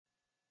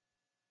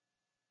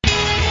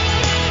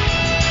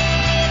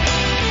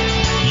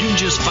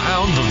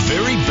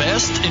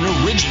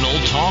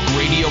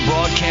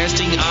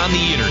broadcasting on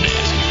the internet.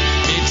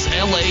 It's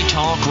LA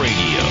Talk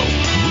Radio.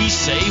 We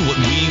say what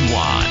we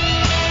want.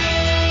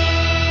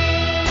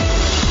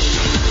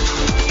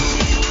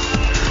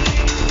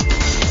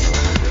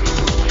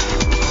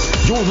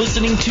 You're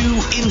listening to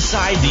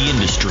Inside the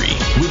Industry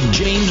with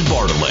James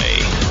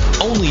Bartolet,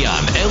 only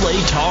on LA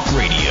Talk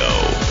Radio.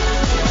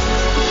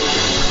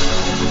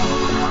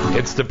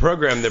 It's the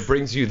program that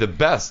brings you the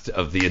best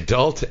of the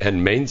adult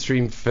and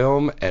mainstream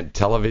film and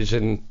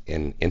television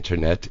and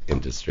internet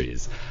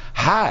industries.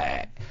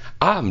 Hi,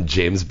 I'm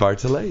James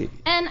Bartolet.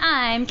 And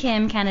I'm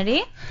Kim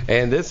Kennedy.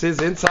 And this is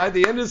Inside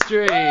the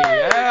Industry.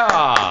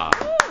 Yeah.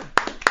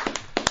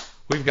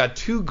 We've got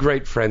two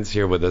great friends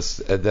here with us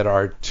that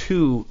are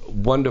two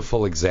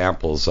wonderful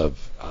examples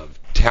of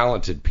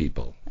talented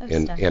people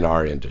in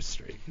our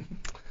industry.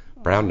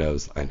 Brown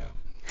nose, I know.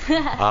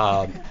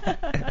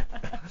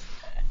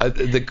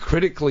 The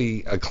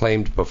critically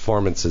acclaimed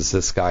performances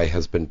this guy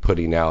has been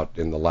putting out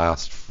in the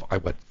last,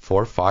 4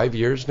 or 5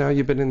 years now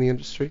you've been in the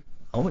industry?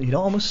 Oh,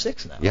 almost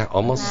 6 now. Yeah,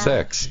 almost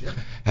 6.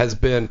 Has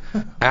been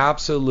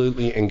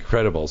absolutely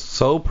incredible.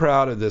 So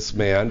proud of this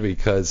man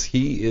because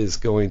he is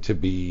going to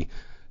be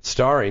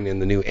starring in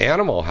the new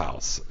Animal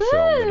House film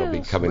that'll be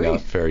coming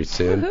out very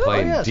soon,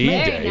 playing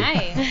D-Day. Very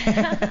nice.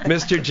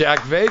 Mr.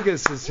 Jack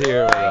Vegas is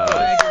here with us.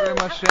 Thank you very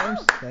much, James.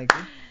 Thank you.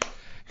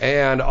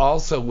 And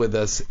also with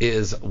us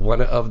is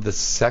one of the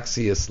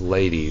sexiest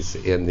ladies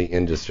in the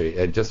industry.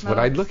 When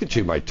I look at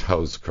you, my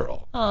toes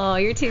curl. Oh,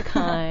 you're too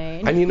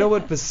kind. And you know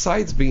what?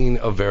 Besides being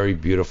a very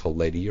beautiful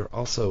lady, you're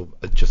also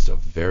just a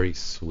very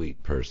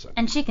sweet person.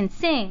 And she can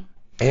sing.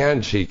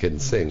 And she can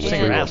sing, which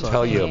we will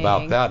tell you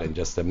about that in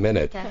just a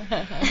minute.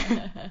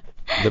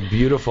 The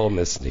beautiful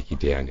Miss Nikki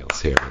Daniels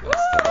here with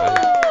us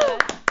tonight.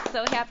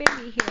 So happy to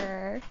be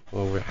here.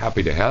 Well, we're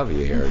happy to have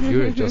you here.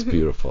 You're just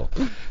beautiful.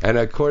 And,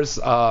 of course,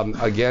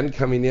 again,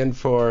 coming in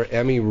for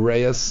Emmy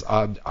Reyes,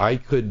 I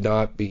could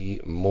not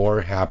be more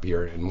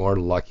happier and more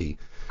lucky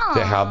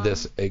to have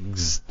this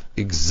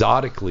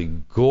exotically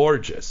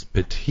gorgeous,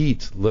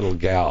 petite little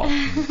gal.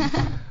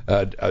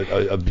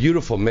 A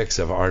beautiful mix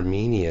of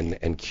Armenian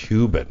and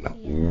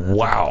Cuban.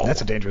 Wow.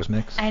 That's a dangerous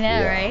mix. I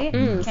know, right?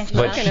 Can't you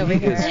But tell? she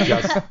is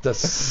just the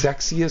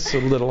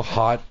sexiest little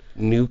hot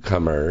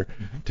newcomer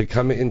to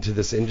come into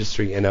this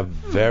industry in a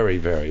very,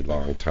 very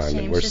long time.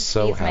 James and we're just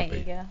so squeezed my happy.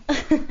 ego.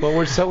 Well,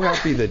 we're so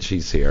happy that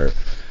she's here.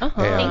 And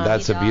Thank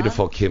that's you, a doll.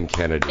 beautiful Kim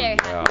Kennedy. Very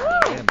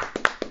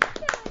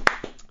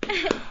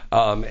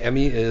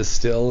Emmy is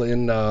still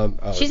in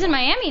She's in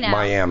Miami now.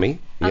 Miami.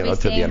 I'll be to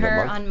the seeing end of the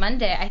her month. on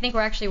Monday. I think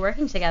we're actually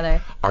working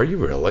together. Are you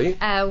really?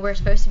 We're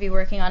supposed to be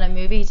working on a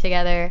movie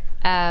together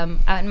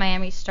out in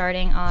Miami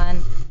starting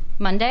on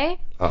Monday.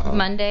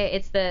 Monday,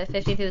 it's the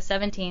 15th through the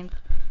 17th.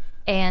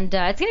 And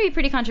it's going to be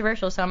pretty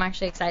controversial, so I'm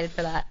actually excited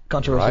for that.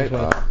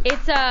 Controversial. Right.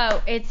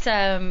 It's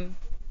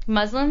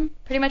Muslim.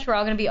 Pretty much we're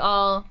all going to be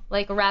all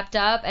like wrapped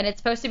up, and it's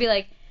supposed to be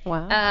like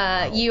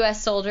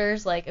U.S.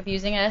 soldiers like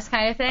abusing us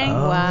kind of thing.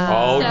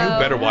 Oh, So- you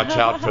better watch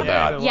out for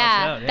that.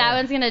 Yeah, that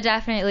one's going to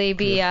definitely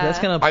be... That's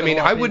gonna I mean,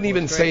 I wouldn't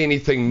even say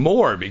anything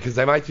more because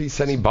they might be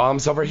sending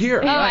bombs over here.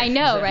 Oh, I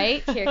know,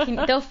 right? Here,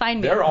 they'll find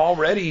me.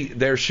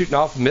 They're shooting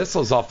off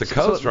missiles off the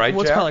coast, right,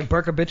 What's Jack? it called, like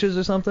Burka Bitches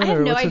or something? I have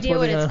or no what's idea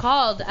what it's gonna...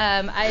 called.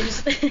 I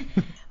just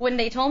when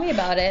they told me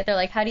about it, they're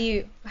like, how do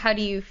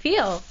you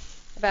feel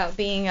about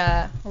being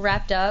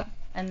wrapped up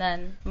and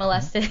then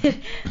molested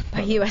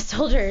by U.S.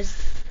 soldiers?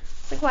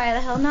 It's like, why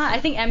the hell not? I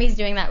think Emmy's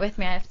doing that with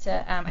me. I have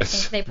to. I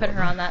think they put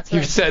her on that. So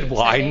You that's said, pretty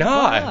why exciting.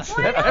 not?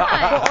 Why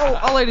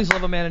not? All ladies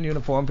love a man in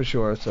uniform for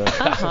sure, so it's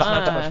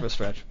not that much of a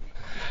stretch.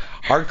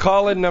 Our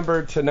call-in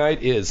number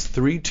tonight is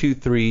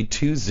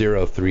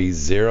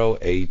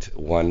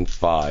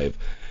 323-203-0815.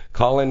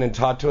 Call in and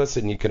talk to us,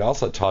 and you can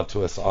also talk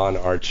to us on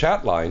our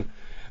chat line,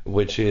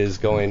 which is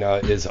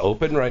is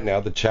open right now.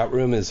 The chat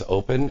room is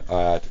open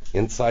at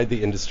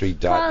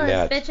InsideTheIndustry.net. Call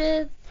us,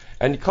 bitches.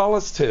 And call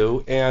us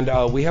too. And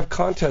we have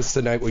contests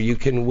tonight where you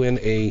can win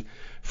a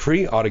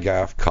free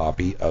autographed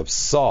copy of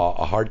Saw,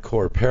 a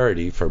hardcore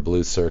parody for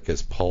Blue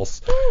Circus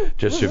Pulse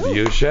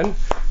distribution.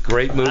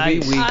 Great movie.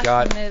 Nice. We Awesome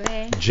got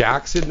movie.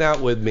 Jack's in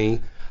that with me.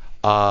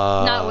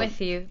 Not with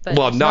you, but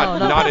Well,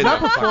 not in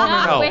not the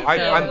performing. No, With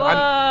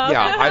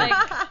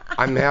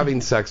I'm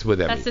having sex with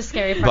Emmy. That's the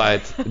scary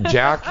part. But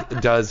Jack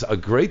does a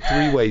great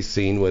three-way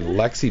scene with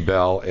Lexi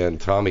Bell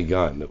and Tommy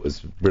Gunn that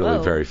was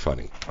really very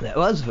funny.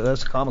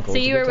 That's comical. So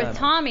It's a you were good with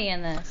time. Tommy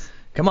in this.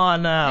 Come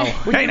on now.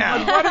 Hey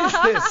now. What is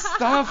this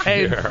stuff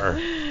Hey. here?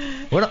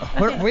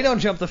 We don't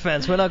jump the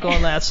fence. We're not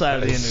going that side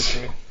of the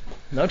industry.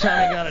 No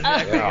time got a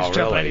Jack Vegas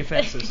jumping really. any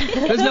fences.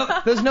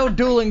 There's no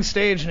dueling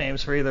stage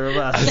names for either of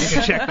us. You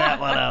can check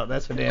that one out.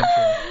 That's for damn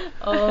sure.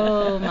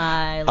 Oh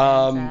my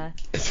Liza.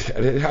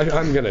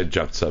 I'm going to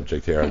jump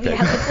subject here. Okay.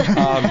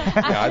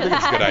 I think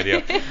it's a good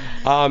idea.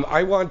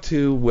 I want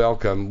to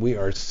welcome, we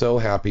are so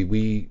happy.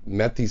 We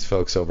met these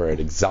folks over at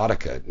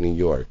Exotica, New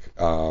York,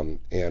 and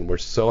we're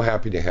so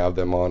happy to have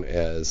them on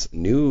as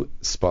new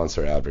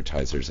sponsor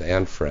advertisers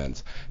and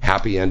friends.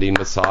 Happy Ending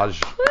Massage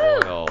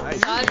Oil.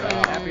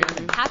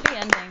 Happy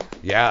ending.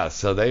 Yeah,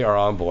 so they are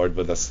on board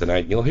with us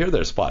tonight. You'll hear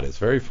their spot. It's a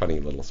very funny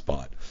little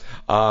spot.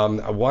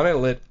 I want to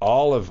let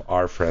all of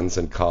our friends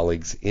and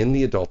colleagues in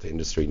the adult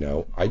industry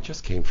know I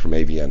just came from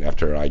AVN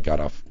after I got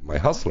off my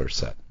Hustler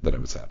set that I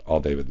was at all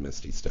day with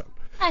Misty Stone.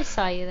 I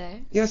saw you there.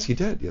 Yes, you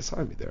did. You saw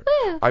me there.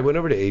 Woo. I went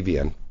over to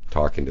AVN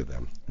talking to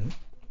them.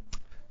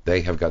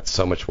 They have got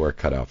so much work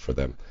cut out for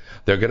them.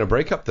 They're going to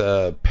break up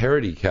the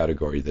parody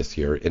category this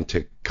year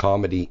into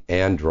comedy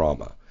and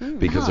drama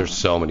because there's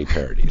so many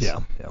parodies.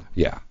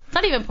 Yeah. It's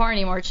not even porn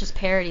anymore. It's just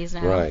parodies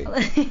now. Right.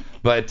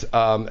 But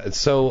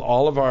so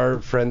all of our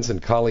friends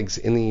and colleagues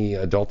in the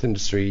adult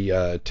industry,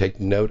 take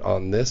note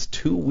on this.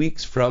 2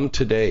 weeks from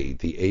today,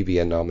 the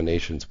AVN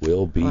nominations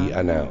will be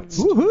announced.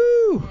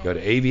 Woohoo! Go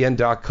to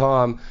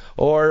avn.com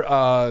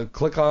or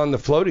click on the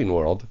Floating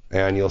World,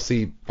 and you'll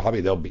see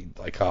probably there'll be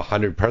like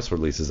 100 press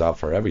releases out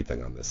for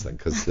everything on this thing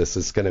because this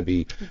is going to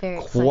be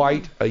Very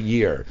quite a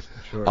year.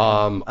 Sure.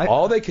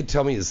 All they could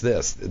tell me is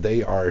this: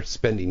 they are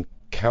spending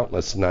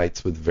countless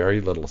nights with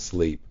very little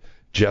sleep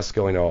just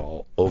going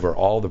over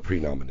all the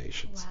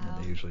pre-nominations. Wow.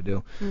 They usually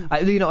do. I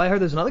heard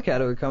there's another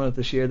category coming up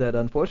this year that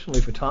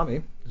unfortunately for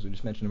Tommy, as we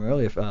just mentioned him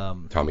earlier,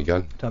 Tommy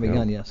Gunn. Tommy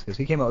Gunn, yes, because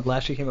he came out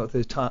last year. Came out with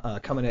his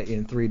Coming at You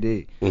in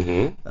 3D,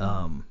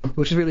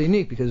 which is really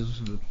unique because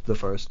it was the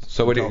first.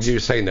 So what you're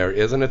saying there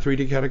isn't a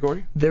 3D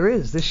category? There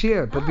is this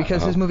year, but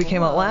because his movie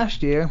came out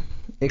last year,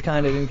 it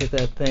kind of didn't get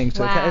that thing.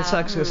 So it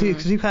sucks because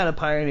he kind of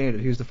pioneered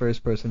it. He was the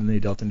first person in the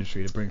adult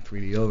industry to bring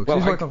 3D over. Well,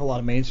 he's working with a lot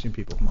of mainstream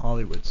people from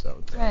Hollywood,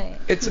 so Right.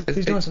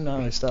 he's doing some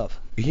gnarly stuff.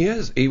 He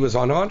is. He was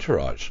on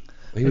Entourage.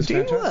 He was. He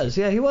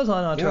was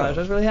on Entourage. Yeah. I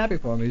was really happy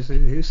for him.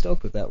 He was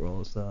stoked with that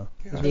role. So.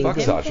 Fuck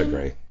Sasha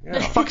Grey.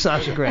 Yeah. Fuck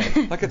Sasha Grey.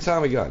 Look at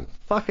Tommy Gunn.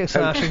 Fuck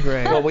Sasha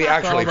Grey. Well, we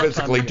actually Robert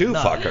physically Tommy do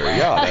Gunn. fuck her.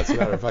 Yeah, that's a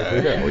matter of fact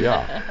we do.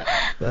 Yeah.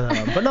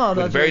 But no, With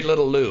that's very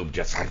little lube,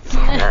 just like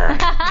fuck her.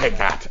 Take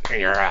that in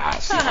your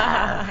ass.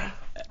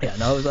 yeah,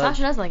 no, it was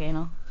Sasha does like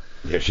anal.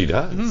 Yeah, she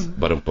does.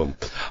 Boom.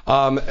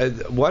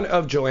 One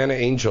of Joanna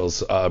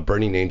Angel's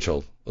Burning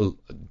Angel,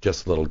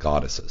 just little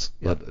goddesses,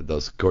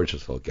 those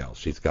gorgeous little gals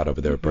she's got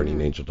over there at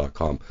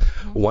burningangel.com.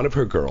 One of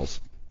her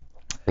girls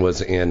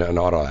was in an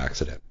auto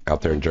accident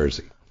out there in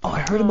Jersey. Oh,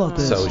 I heard about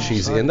this. So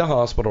she's in the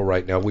hospital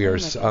right now. We are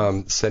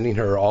sending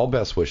her all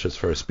best wishes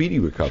for a speedy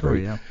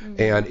recovery. Sure,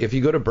 And if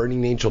you go to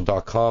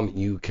burningangel.com,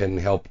 you can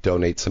help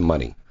donate some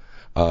money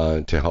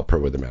to help her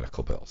with the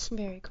medical bills.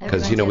 Very cool.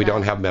 Because, we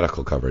don't have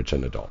medical coverage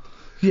in adult.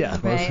 Yeah,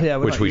 Right.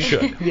 Which we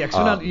should. Yeah, because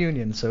we're not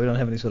union, so we don't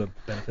have any sort of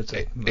benefits.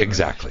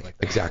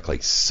 Exactly.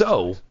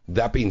 So,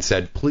 that being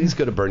said, please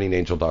go to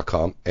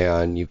burningangel.com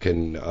and you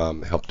can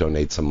help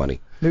donate some money.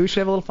 Maybe we should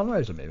have a little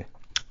fundraiser, maybe.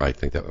 I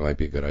think that might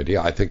be a good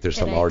idea. I think there's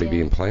Good some already idea.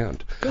 being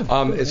planned.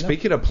 Good,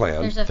 Speaking of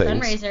planned There's a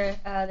things,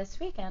 fundraiser this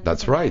weekend.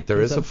 that's isn't right.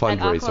 There is a At Aqua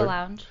fundraiser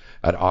Lounge.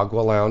 at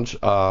Agua Lounge.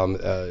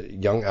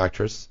 Young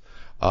actress.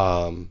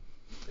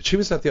 She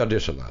was at the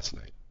audition last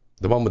night.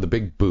 The one with the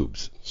big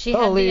boobs. She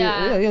had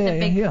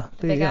the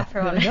big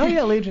afro on. Oh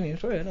yeah, Legion.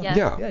 Sorry, I know.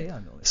 Yeah. Yeah, I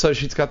know. So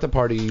she's got the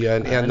party,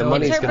 and the know.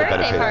 money's It's her going to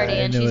birthday benefit. party,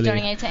 and I she's know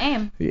donating it to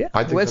AIM. Yeah.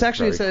 I think Well, it's that's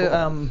actually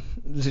very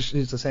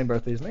it's the same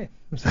birthday as me.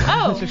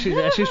 Oh. So she's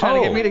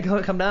trying to get me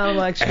to come down.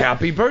 Like,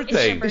 Happy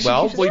birthday! It's your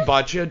Well, birthday. we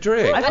bought you a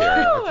drink. I here.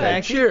 know. Okay,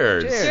 Thank you.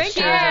 cheers. Cheers.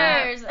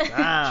 Cheers!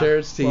 Ah,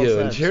 Cheers to well you, said.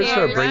 and cheers for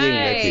Cheers. bringing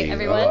Right, Nikki.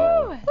 everyone.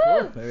 Oh.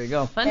 Woo! There we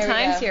go. Fun There we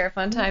times go. here.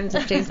 Fun times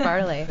with James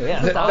Bartley.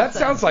 Yeah. That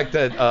sounds like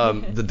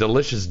the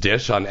delicious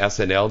dish on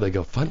SNL. They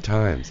go, fun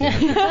times. Yeah,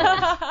 good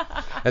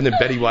times. And then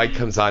Betty White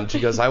comes on. She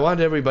goes, I want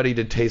everybody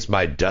to taste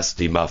my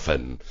dusty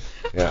muffin.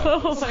 Yeah.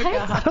 Oh my I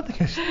god. don't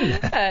think I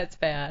said that. That's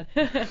bad.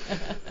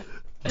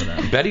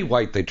 Betty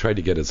White, they tried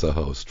to get as a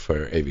host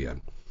for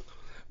AVN.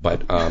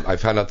 But I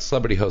found out the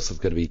celebrity host is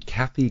going to be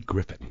Kathy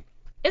Griffin.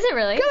 Is it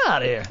really? Get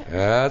out of here.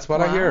 That's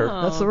what I hear.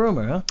 Wow. That's the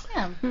rumor, huh?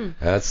 Yeah.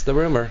 That's the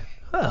rumor.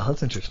 Well,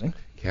 that's interesting.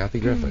 Kathy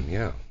Griffin,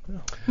 yeah.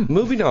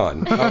 Moving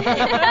on. Okay.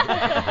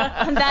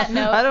 On that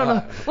note, I don't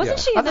know. Wasn't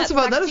Yeah. she in That's that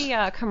about- that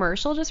sexy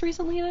commercial just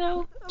recently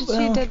though? Well-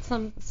 She did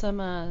some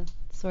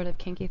sort of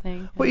kinky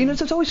thing. Well,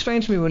 it's always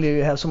strange to me when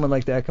you have someone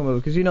like that come over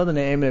because you know the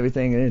name and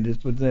everything, and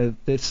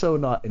it's so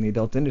not in the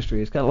adult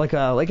industry. It's kind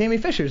of like Amy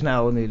Fisher's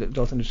now in the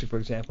adult industry, for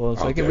example.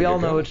 It's Oh, like there we you all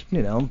go. know it's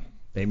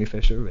Amy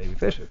Fisher.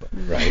 But,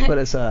 Right. but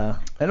it's and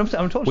I'm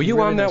told. Were she's you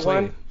really on that nice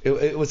lady. one?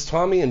 It was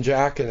Tommy and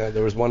Jack, and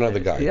there was one other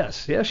guy.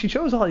 Yes, yeah, she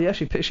chose all. Yeah,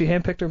 she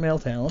handpicked her male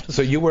talent.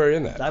 So you were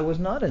in that. I was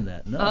not in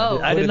that. No, Oh.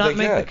 I What did did not they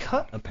make get? the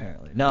cut.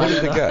 Apparently, no. What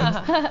did they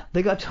get?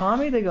 They got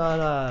Tommy. They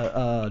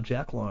got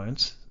Jack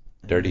Lawrence.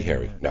 Dirty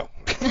Harry. No.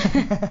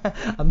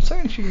 I'm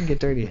certain she can get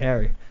Dirty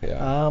Harry.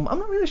 Yeah. I'm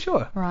not really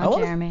sure. Ron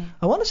Jeremy.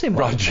 I want to say Ron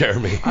Marcus.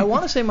 Jeremy. I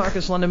want to say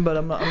Marcus London, but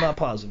I'm not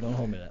positive. Don't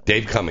hold me to that.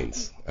 Dave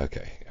Cummings.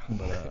 Okay.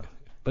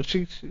 But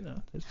she,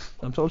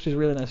 I'm told she's a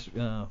really nice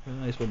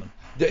woman.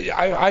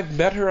 I've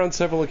met her on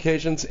several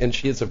occasions, and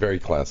she is a very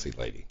classy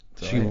lady.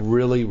 She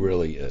really,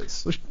 really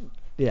is.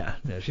 Yeah,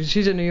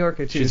 she's in New York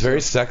too. She's very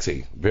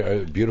sexy,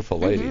 very beautiful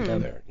lady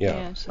down there.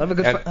 Yeah. she- I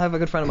have a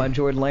good friend of mine,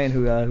 Jordan Lane,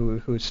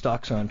 who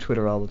stalks her on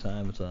Twitter all the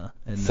time.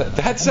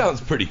 That sounds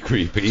pretty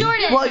creepy.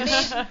 Jordan, Well, big-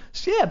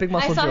 yeah, big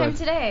muscle. I saw Jordan. him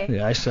today.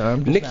 Yeah, I saw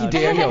him. just Nikki now.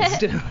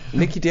 Daniels.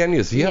 Nikki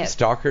Daniels, do you have Yeah.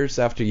 stalkers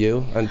after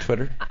you on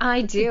Twitter?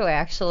 I do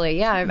actually.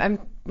 Yeah,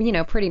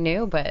 I'm pretty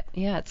new, but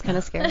yeah, it's kind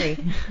of scary.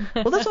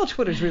 Well, that's all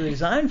Twitter's really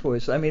designed for.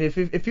 So, I mean, if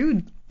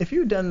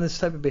you've done this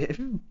type of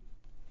behavior,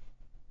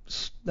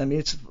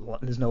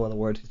 there's no other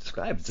word to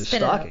describe it. It's just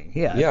Spit it out. stalking.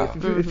 Yeah. Yeah.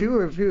 If you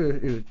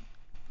were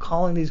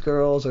calling these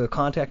girls or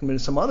contacting them in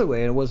some other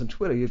way and it wasn't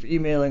Twitter, if you're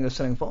emailing or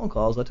sending phone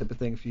calls, that type of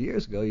thing, a few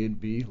years ago, you'd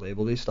be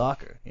labeled a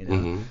stalker.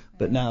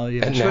 But now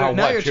you're And Twitter, now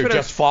what? You're Twitter,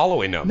 just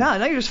following them. now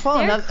you're just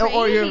following. They're Not, crazy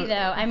or you're, though.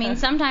 I mean,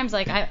 sometimes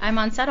like I'm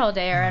on set all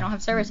day or I don't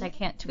have service, I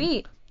can't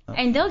tweet.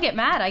 And they'll get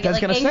mad. I get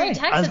was like gonna angry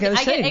say, I was texts. gonna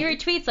I get say. angry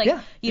tweets like,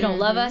 Yeah. you don't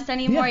love us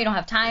anymore. Yeah. You don't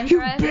have time You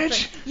for us. bitch.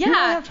 It's like, You don't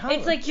yeah. have time.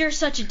 It's like you're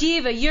such a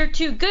diva. You're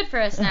too good for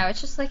us now.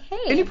 It's just like, hey.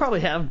 and you probably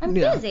have I'm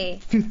you know, busy. a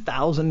few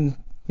thousand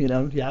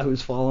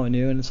Yahoos following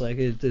you, and it's like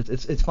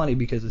it's funny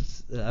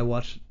because I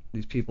watch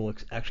these people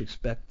actually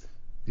expect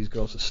these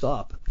girls to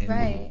stop and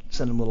Right.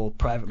 send them little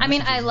private I mean,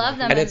 messages. I love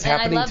them. And it's I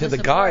happening love to the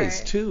support.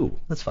 guys, too.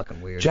 That's fucking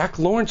weird. Jack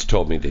Lawrence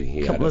told me that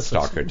he had a Let's-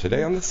 stalker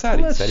today on the set.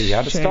 He Let's said he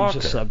had a change stalker.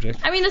 the subject.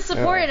 I mean, the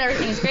support and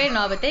everything is great and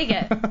all, but they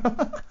get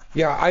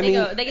Yeah, I they mean,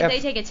 go they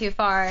if take it too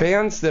far.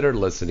 fans that are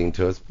listening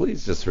to us,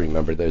 please just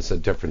remember there's a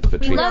difference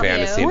between love you.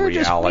 fantasy and We're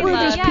just- reality. we're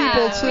just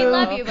people, We too.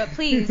 love you, but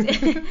please,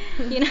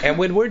 you know. And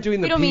when we're doing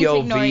the We don't mean to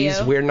ignore POVs,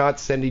 you. we're not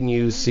sending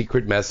you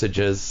secret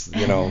messages,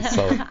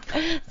 so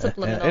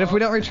Subliminal. And if we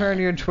don't return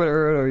your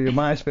Twitter or your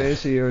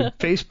MySpace or your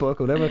Facebook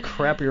or whatever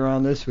crap you're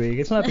on this week,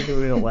 it's not because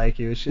we don't like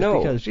you. It's just no.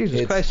 because Jesus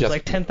it's Christ, just, it's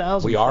like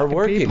 10,000. we are fucking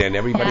working, people. and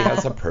everybody Yeah.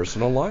 has a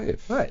personal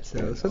life. Right. So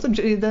it's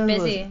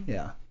Busy.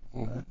 Yeah.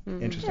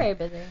 Interesting. Very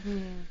busy.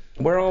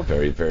 We're all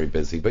very, very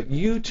busy, but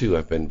you two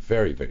have been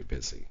very, very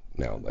busy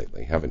now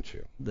lately, haven't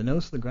you? The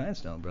nose to the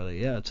grindstone, brother.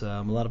 Yeah, it's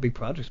a lot of big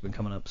projects been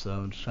coming up, so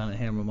I'm just trying to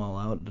hammer them all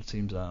out. It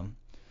seems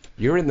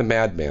You're in the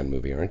Madman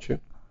movie, aren't you?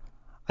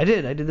 I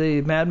did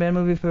the Madman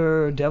movie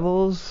for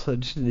Devils. I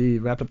just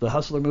wrapped up the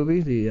Hustler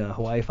movie, the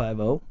Hawaii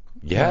Five-0.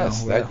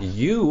 Yes, Wow, that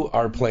you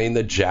are playing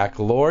the Jack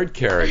Lord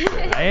character.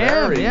 I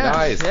am, Very yes,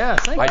 nice. yes,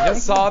 thank I you.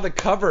 just saw the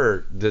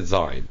cover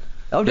design.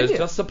 Oh, did There's you?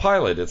 just a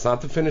pilot. It's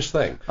not the finished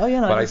thing. Oh, yeah,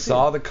 no, but I I didn't see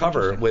saw it. the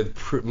cover with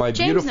my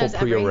James beautiful knows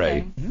Priya Ray.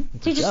 everything.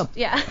 He job. just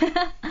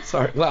yeah.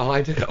 Sorry, well,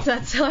 I do.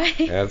 That's why.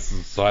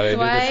 That's why I do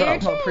Why the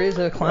you're show. Oh, praise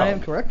the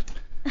client, correct?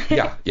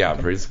 Yeah,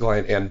 Praise the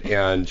Client,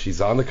 and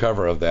she's on the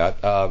cover of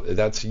that.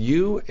 That's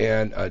you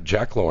and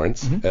Jack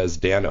Lawrence as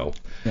Dano,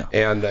 Yeah.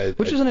 and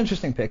Which is an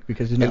interesting pick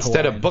because he's not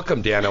instead of Hawaiian. book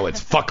 'em Dano,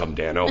 it's fuck 'em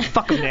Dano.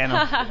 Fuck him, Dano.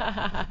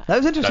 That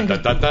was interesting. Da,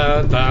 da,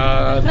 da,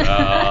 da,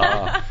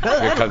 da,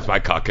 da. Here comes my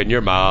cock in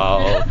your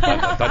mouth.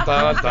 Da, da,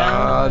 da,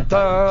 da,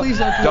 da. Please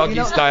don't do it. Doggy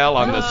You know- style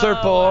on the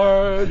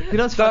surfboard. You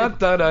know what's Da, funny?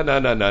 da, da, da,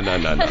 da, da, da,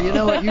 da, da. You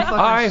know what? You fucking.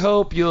 I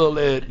hope you'll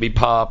let me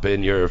pop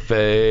in your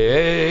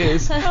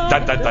face. Da,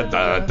 da, da,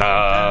 da,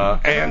 da.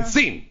 And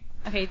scene.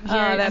 Okay, here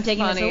that's I'm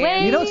taking funny. this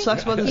away. You know what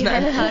sucks about this? You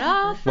gotta cut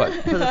off. What?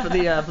 for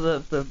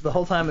the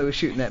whole time they were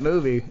shooting that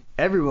movie,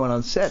 everyone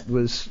on set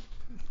was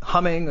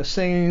humming or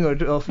singing or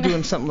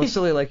doing something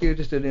silly like you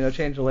just did,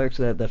 change the lyrics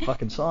to that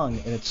fucking song,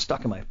 and it's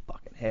stuck in my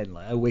fucking head.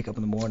 Like I wake up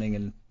in the morning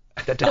and.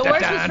 The worst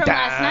was from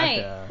last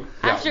night.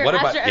 After what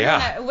about- everyone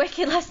yeah. at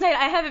Wicked last night,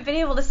 I haven't been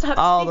able to stop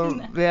Oh, singing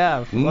that.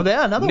 yeah. Well,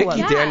 yeah, another Nikki one.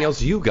 Yeah.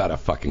 Daniels, you got a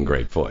fucking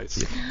great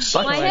voice.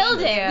 Well, I held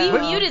it. We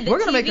muted the We're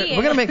gonna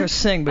TV. make her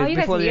sing, but Oh, you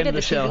guys before the end of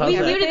muted the the show. TV. How's We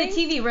that? muted the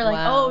TV. We're like,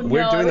 Wow. oh no.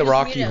 We're doing the just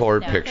Rocky muted Horror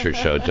it. No. Picture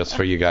Show just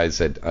for you guys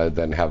that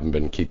haven't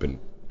been keeping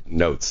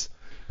notes.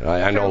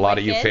 I know a lot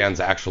of you Wicked? fans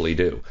actually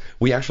do.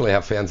 We actually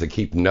have fans that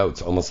keep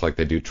notes almost like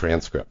they do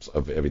transcripts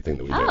of everything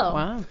that we do. Oh.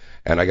 Wow.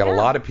 And I got a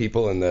lot of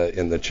people in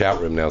the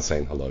chat room now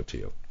saying hello to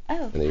you.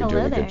 Oh, And you're hello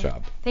doing a there. good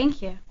job.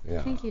 Thank you.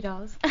 Yeah. Thank you,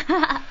 dolls.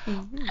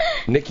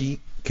 Nikki,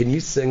 can you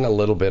sing a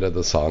little bit of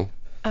the song?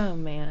 Oh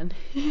man.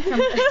 Do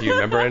you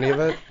remember any of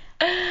it?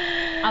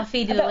 I'll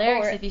feed you the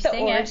lyrics if you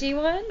sing it. orgy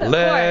one.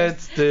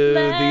 Let's do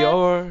the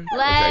or.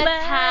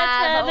 Let's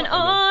have an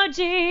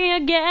orgy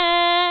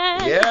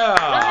again.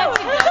 Yeah.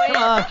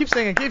 Come on, keep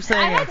singing, keep I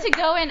singing. had to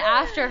go in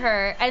after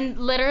her, and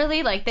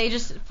literally, like, they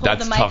just pulled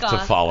That's the mic tough off.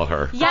 to follow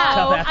her. Yeah,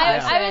 Tough act,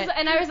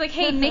 I was like,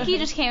 hey, Nikki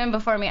just came in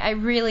before me. I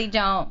really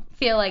don't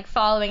feel like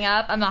following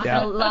up. I'm not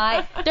gonna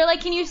lie. They're like,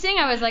 can you sing?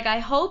 I was like, I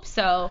hope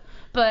so,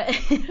 but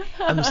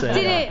I'm saying.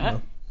 did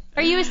it?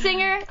 Are you a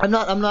singer? I'm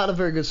not a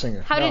very good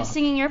singer. How no. did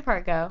singing your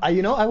part go? I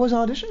was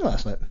auditioning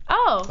last night.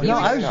 Oh, No,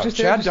 I was just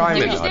there. Chad just- Diamond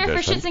you were just there for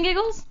auditioned. shits and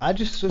giggles? I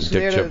just was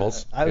Dick there.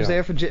 Chibbles. I was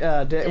Yeah. there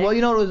for. Well,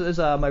 you know, it was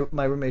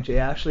my roommate Jay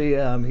Ashley. He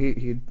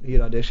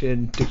had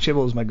auditioned. Dick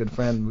Chibbles was my good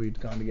friend. We'd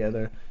gone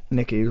together.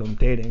 Nikki, who I'm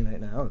dating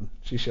right now, and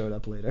she showed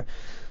up later.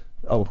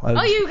 Oh,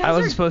 you guys I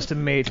wasn't are- supposed to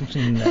mate. That's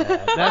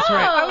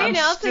right. Are we I'm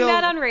announcing still-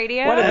 that on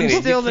radio? What a I'm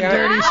minute, still you the can't-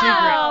 dirty Oh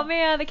secret.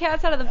 man, the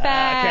cat's out of the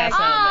bag.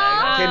 cat's out of the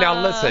bag. Okay, now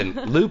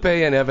listen. Lupe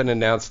and Evan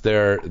announced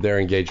their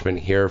engagement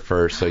here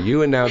first, so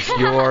you announced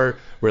your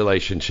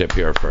relationship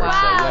here first.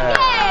 Wow. So, yeah.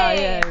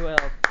 Oh, yeah, well.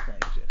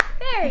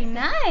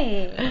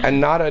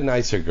 And not a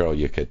nicer girl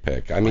you could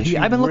pick. I mean, she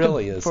I've been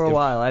really looking is. for a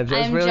while. I'm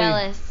really,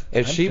 jealous.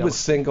 If she was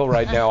single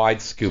right now,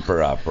 I'd scoop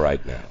her up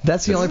right now.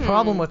 That's the only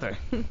problem with her.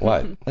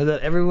 What?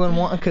 That everyone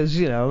wants, because,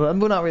 we're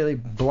not really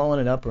blowing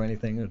it up or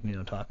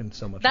anything, talking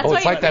so much. That's Oh, why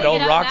it's you're like that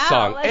bringing old it up rock now,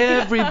 song. like-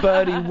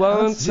 Everybody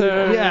wants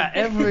her. Yeah,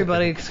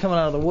 everybody's coming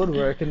out of the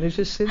woodwork, and it's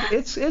just,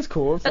 it's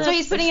cool. That's why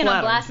he's putting it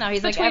on blast now.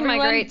 He's like, Between my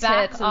everyone great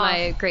back tits and off.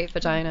 my great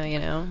vagina,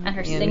 And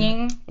her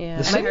singing. Yeah.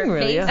 The singing,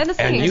 really, yeah. And the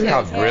And singing you too.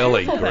 have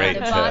really Full great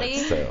rounded body.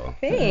 tits, so.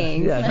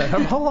 Thanks. Yeah,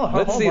 her whole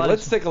Let's see. body's-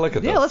 Let's take a look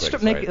at those. Yeah, let's things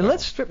strip Nikki. right now.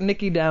 Let's strip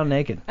Nikki down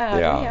naked.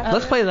 Yeah.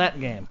 Let's play that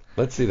game.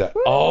 Let's see that.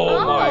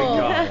 Oh my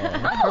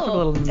God. Perfect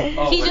little.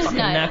 He just nutted.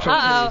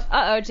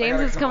 natural.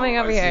 James is coming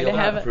over here to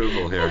have it.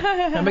 approval here.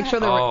 Now make sure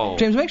they're Oh.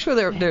 James. Make sure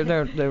they're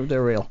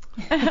real.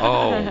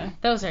 Oh,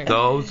 Those are.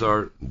 these are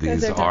are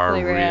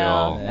definitely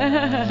real.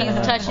 real.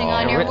 He's touching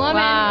on your woman.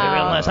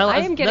 Wow. Nice. I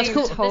am That's getting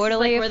cool.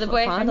 totally This is like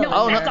where the fond boyfriend of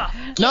knows her.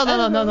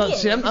 her. No.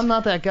 See, I'm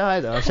not that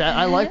guy though. See,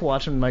 I like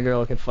watching my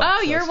girl get fucked.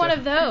 Oh, so you're it's one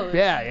of different. those.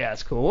 Yeah,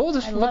 it's cool. We'll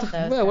just, I love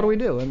those what do we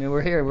do? I mean,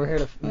 we're here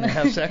to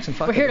have sex and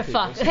fuck. We're here other to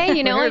people. fuck. Hey,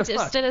 We're here I to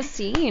just fuck. did a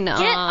scene. Get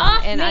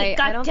off and me, I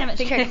God damn don't it.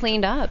 think I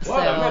cleaned up. So.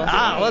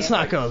 Let's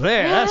not go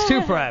there. That's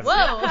too private.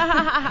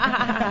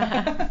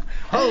 Whoa.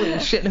 Holy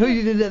shit! Who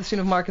you did that scene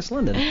of Marcus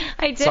Linden?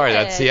 I did. Sorry,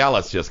 that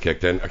Cialis just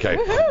kicked in. Okay.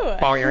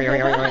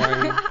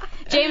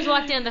 James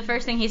walked in. The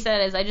first thing he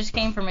said is, "I just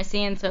came from a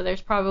scene, so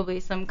there's probably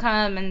some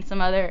cum and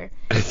some other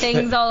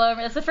things all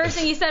over." That's the first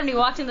thing he said when he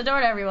walked in the door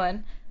to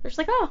everyone. They're just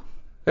like, "Oh,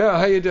 Yeah,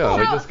 how you doing?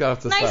 We oh, just got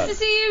off the nice set. to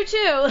see you too."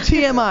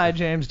 TMI,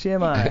 James.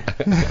 TMI.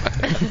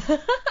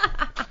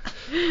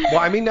 Well,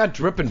 I mean, not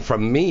dripping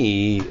from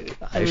me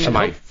to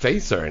my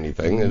face or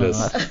anything. It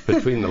is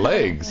between the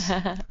legs.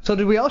 So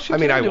did we all shoot? I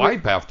mean, today? I Did we-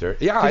 wipe after.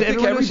 Yeah, I think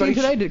everyone do a scene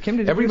everybody. today? Kim,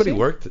 did you everybody do a scene?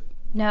 worked.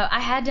 No, I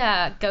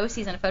had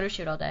go-sees and a photo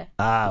shoot all day.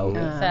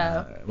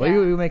 Well, you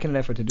were making an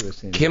effort to do a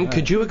scene. Kim,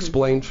 could you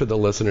explain for the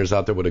listeners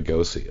out there what a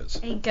go-see is?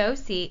 A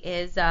go-see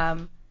is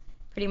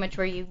pretty much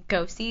where you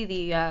go see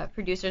the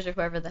producers or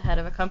whoever the head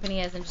of a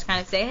company is and just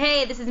kind of say,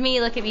 "Hey, this is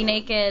me. Look at me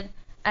naked.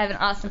 I have an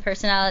awesome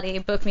personality.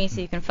 Book me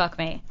so you can fuck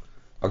me."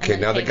 Okay,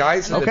 now the pay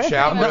guys in me. the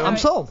chat room. I'm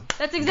sold.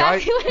 That's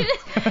exactly what it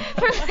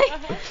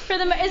is. For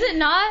the is it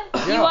not?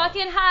 Yeah. You walk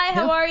in, "Hi,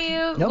 how Yeah. are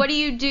you? Nope. What do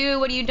you do?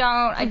 What do you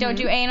don't? I don't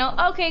do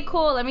anal." "Okay,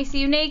 cool. Let me see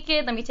you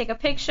naked. Let me take a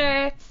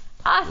picture."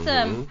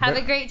 "Awesome. Have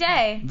a great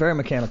day." Very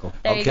mechanical.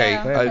 There you Okay,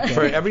 go.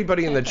 for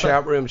everybody in the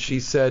chat room, she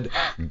said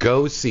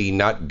go see,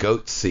 not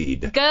goat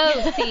seed.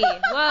 Go see.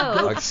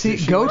 Whoa. Like, she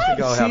Goat wants to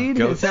go have seed?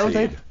 goat Is that what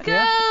they? seed.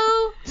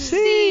 Go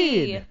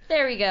see. Seed.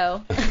 There we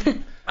go.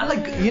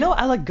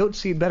 I like goat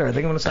seed better. I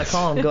think I'm gonna start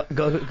calling them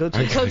goat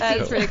seed.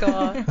 That's pretty cool.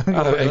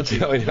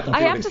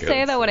 I have to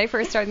say though, when I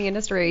first started in the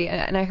industry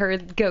and I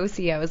heard go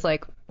see, I was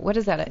like, "What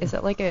is that? Is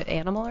it like an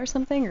animal or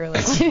something?" Or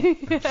like,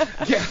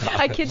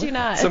 I kid you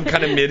not. Some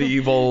kind of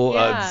medieval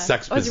Yeah.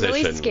 sex I was position.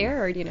 really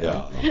scared, you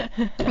know. Yeah.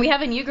 We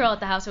have a new girl at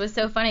the house. It was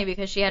so funny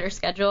because she had her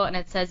schedule and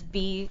it says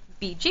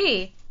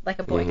BG, like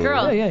a boy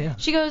girl. Yeah.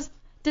 She goes,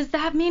 "Does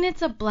that mean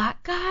it's a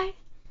black guy?"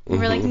 And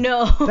we're like,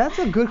 "No." That's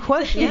a good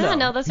question. Yeah, though.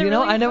 no, that's a you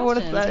know, really I never would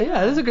question. have.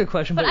 Yeah, this is a good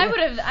question. But I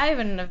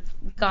wouldn't have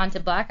gone to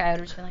black eye. I would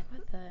have just been like,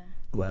 "What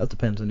the?" Well, it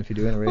depends on if you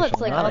do interracial. Well,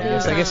 it's like or not, all I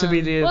guess. these, I guess it'd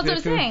be the. Well,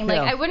 that's what I'm saying. Like,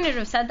 yeah. I wouldn't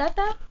have said that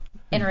though.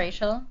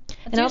 Interracial. That's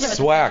And also-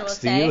 usually what the Swax,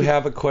 schedule do you will say.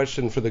 have a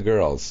question for the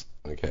girls?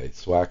 Okay,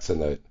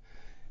 Swax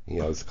he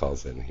always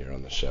calls in here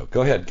on the show.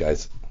 Go ahead,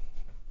 guys.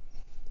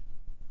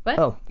 What?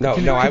 Oh. No,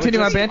 continue, I was continue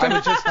just, our banter. I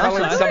was just telling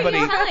Who are you somebody.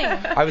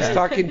 telling? I was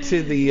talking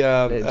to the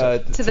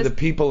to the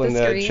people in the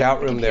the screen, chat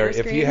the room there.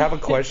 computer If you screen. have a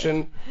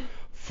question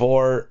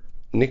for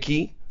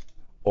Nikki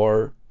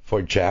or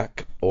for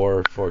Jack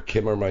or for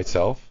Kim or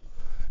myself,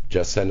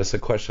 just send us a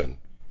question.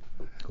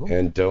 Cool.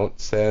 And don't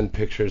send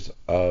pictures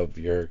of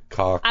your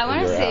cock I or want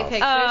your to see ass.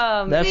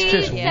 pictures. That's Please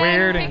just send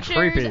weird and pictures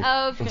creepy.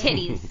 of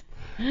titties.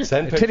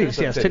 Send Titties, pictures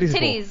yes, of titties.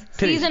 Titties. Titties.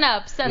 Season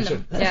up. Send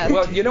them. Yeah.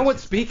 Well, you know what?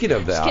 Speaking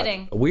of that,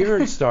 kidding. we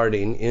are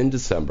starting in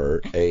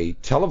December a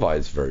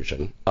televised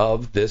version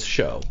of this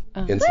show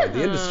inside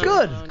the industry.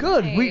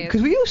 Good.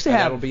 Because we used to And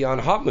have. that'll be on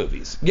Hot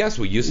Movies. Yes,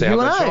 we used to You have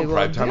and that show I, on well,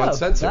 Prime Time yeah,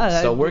 Uncensored.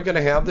 that- So we're going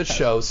to have the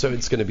show, so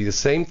it's going to be the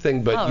same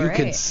thing, but you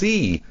can right.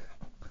 see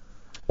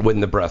when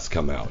the breasts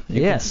come out.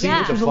 You Yes, can see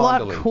Yeah. the which is a lot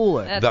fondling,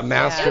 cooler. That's- the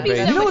yeah. It would be so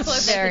masturbation. You know much what's cooler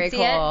if Very you could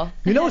see it. cool.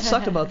 You know what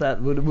sucked about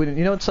that? You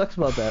know what sucks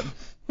about that?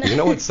 You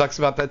know what sucks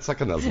about that?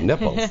 Sucking those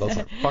nipples. Those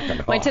are fucking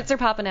hot. My tits are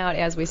popping out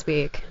as we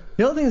speak.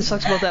 The other thing that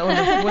sucks about that when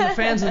the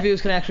fans and the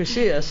viewers can actually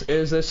see us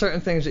is there's certain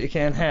things that you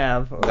can't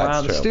have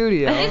around the true.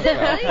 studio. Is it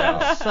really?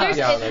 There's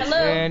Yeah, it, that's hello.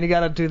 And you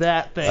got to do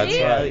that thing That's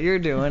right. that you're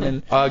doing.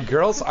 And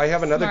Girls, I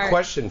have another Smart.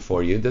 question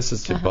for you. This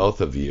is to both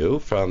of you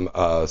from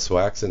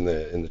Swax in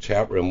the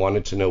chat room.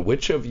 Wanted to know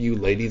which of you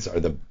ladies are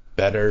the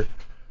better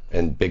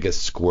and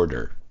biggest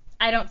squirter.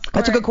 I don't squirt.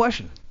 that's a good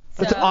question.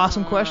 That's an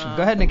awesome question.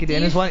 Go ahead, Nikki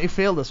Daniels. Why don't you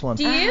field this one?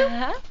 Do you?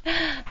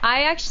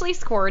 I actually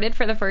squirted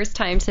for the first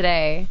time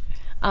today.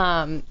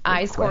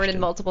 I squirted question.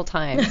 multiple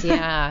times.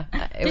 Yeah.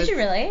 Did you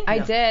really? I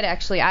did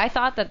actually. I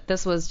thought that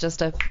this was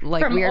just a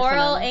From weird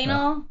oral, phenomenon.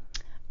 anal?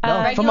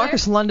 No, for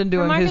Marcus London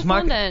doing Marcus his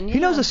London, he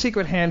knows a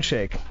secret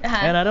handshake,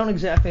 and I don't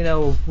exactly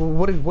know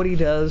what he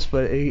does,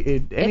 but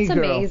it's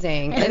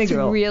amazing. It's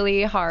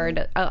really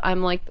hard.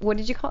 I'm like, what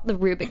did you call it? The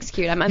Rubik's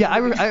Cube.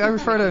 I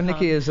refer to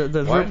Nikki as the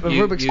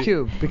Rubik's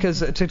Cube because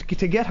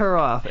to get her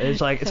off is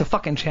like it's a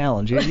fucking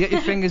challenge. You get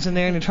your fingers in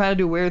there and you're trying to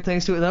do weird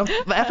things to it. And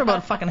after about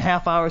a fucking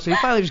half hour, so you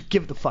finally just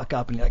give the fuck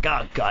up and you're like,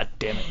 oh god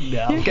damn it,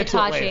 I'll get to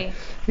it later.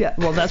 Yeah,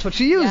 well that's what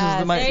she uses.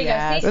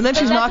 And then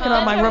she's knocking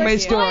on my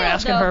roommate's door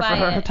asking her for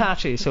her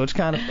Hitachi. So it's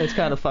kind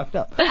of fucked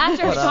up. But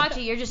after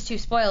Hitachi, you're just too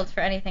spoiled for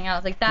anything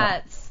else. Like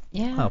that's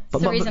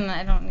the reason that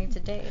I don't need to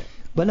date.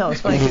 But no,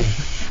 it's funny.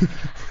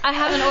 I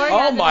have an orgasm.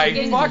 Oh my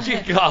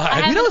fucking god!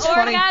 I have an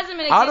orgasm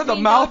and it out of the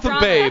mouth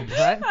of babes.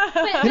 Right?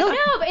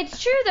 But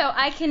it's true though.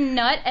 I can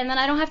nut and then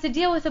I don't have to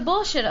deal with the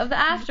bullshit of the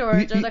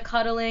afterwards or the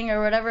cuddling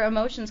or whatever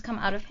emotions come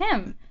out of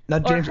him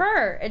or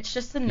her. It's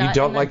just the nut. You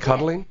don't like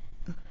cuddling?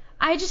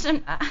 I just I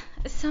don't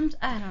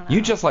know.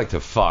 You just like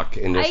to fuck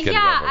and just get it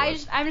over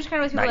with. I'm just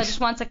kind of with people that just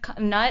wants a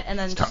nut and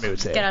then just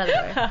get out of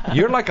the way.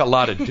 You're like a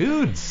lot of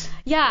dudes.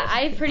 Yeah,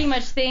 I pretty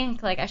much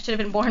think like I should have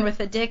been born with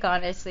a dick,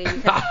 honestly,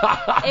 because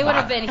it would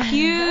have been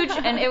huge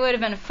and it would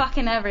have been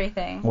fucking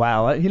everything.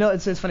 Wow,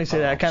 it's funny to say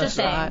that.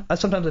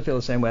 Sometimes I feel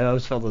the same way. I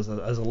always felt as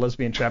a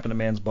lesbian trapped in a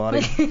man's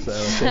body, so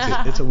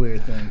it's a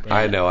weird thing. But,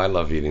 I know, I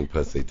love eating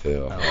pussy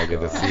too. I get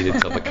to eat it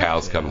till the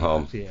cows come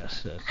home.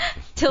 Yes.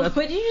 Till what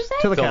did you say?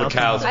 Till the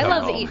cows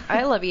come home.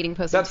 I love eating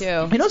pussy too. You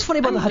know what's funny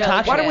about the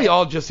Hitachi? Why don't we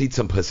all just eat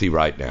some pussy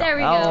right now? There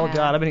we go. Oh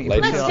god, I've been eating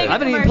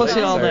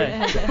pussy all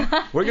day.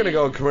 We're gonna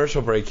go a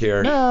commercial break here.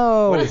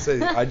 No.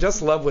 I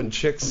just love when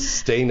chicks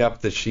stain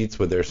up the sheets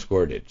with their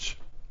squirtage.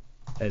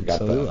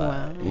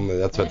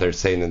 That's what they're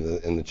saying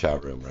in the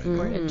chat room right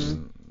now.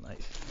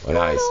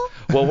 Nice.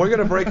 Well, we're going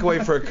to break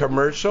away for a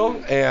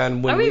commercial,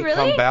 and when we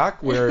come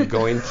back, we're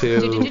going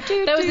to be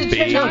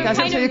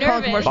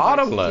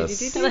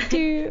bottomless.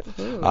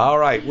 All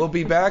right, we'll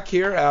be back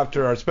here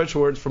after our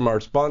special words from our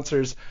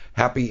sponsors,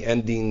 Happy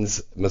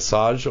Endings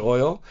Massage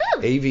Oil,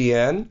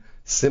 AVN,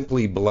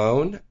 Simply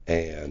Blown,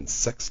 and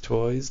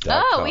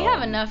SexToys.com. Oh, we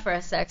have enough for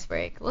a sex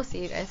break. We'll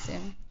see you guys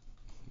soon.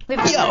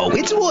 Yo,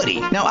 it's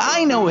Woody. Now,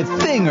 I know a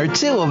thing or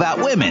two about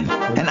women,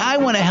 and I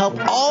want to help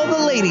all the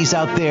ladies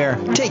out there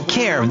take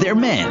care of their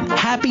men.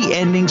 Happy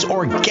Endings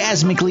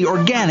Orgasmically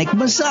Organic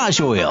Massage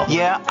Oil.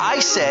 Yeah, I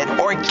said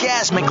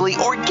orgasmically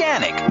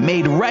organic.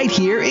 Made right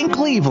here in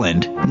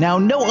Cleveland. Now,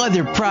 no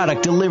other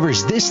product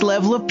delivers this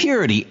level of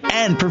purity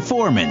and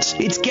performance.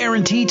 It's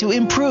guaranteed to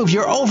improve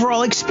your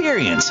overall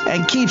experience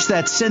and keeps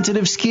that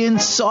sensitive skin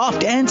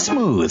soft and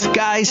smooth.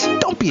 Guys,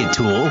 don't be a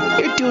tool.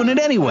 You're doing it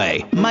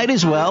anyway. Might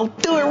as well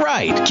do it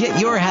right.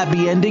 Get your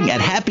happy ending at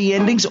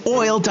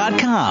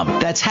happyendingsoil.com.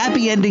 That's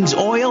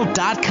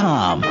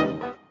happyendingsoil.com.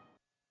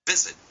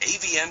 Visit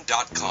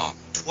avn.com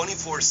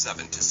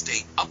 24/7 to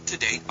stay up to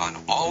date on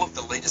all of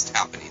the latest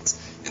happenings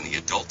in the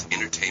adult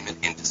entertainment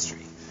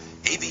industry.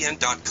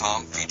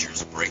 avn.com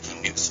features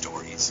breaking news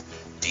stories,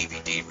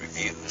 DVD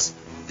reviews,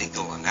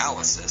 legal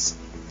analysis,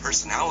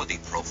 personality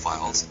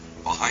profiles,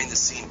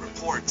 behind-the-scene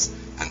reports,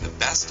 and the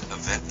best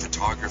event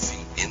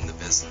photography in the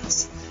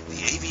business. The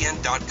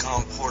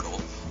avn.com portal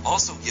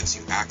also gives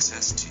you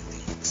access to the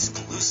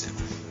exclusive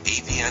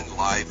AVN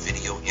Live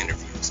video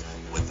interviews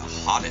with the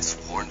hottest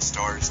porn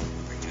stars,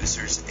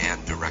 producers,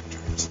 and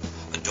directors.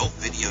 Adult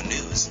Video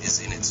News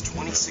is in its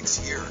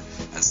 26th year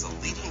as the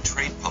leading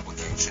trade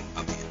publication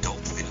of the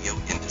adult video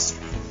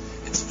industry.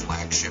 Its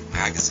flagship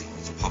magazine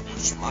is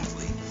published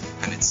monthly,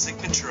 and its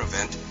signature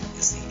event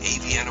is the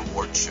AVN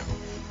Award Show,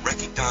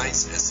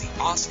 recognized as the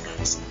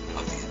Oscars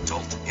of the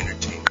adult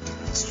entertainment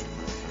industry,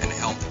 and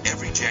held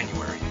every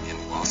January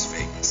in Las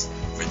Vegas.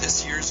 For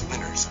this year's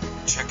winners,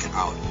 check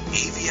out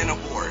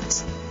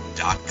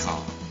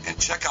avnawards.com and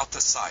check out the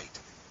site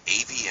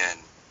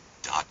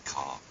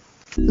avn.com.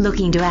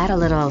 Looking to add a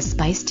little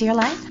spice to your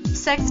life?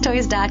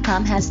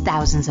 SexToys.com has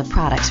thousands of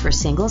products for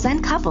singles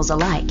and couples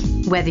alike.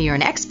 Whether you're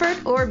an expert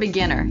or a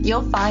beginner,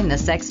 you'll find the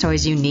sex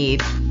toys you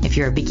need. If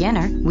you're a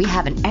beginner, we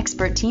have an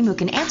expert team who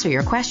can answer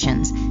your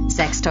questions.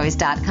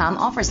 SexToys.com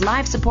offers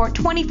live support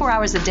 24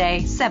 hours a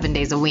day, 7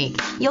 days a week.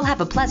 You'll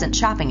have a pleasant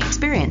shopping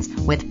experience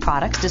with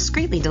products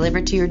discreetly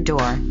delivered to your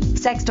door.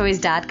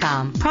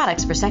 SexToys.com,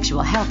 products for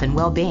sexual health and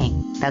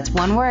well-being. That's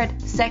one word,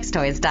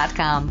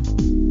 SexToys.com.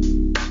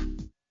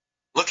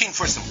 Looking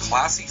for some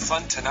classy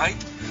fun tonight?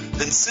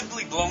 Then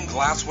Simply Blown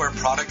Glassware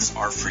products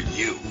are for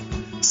you.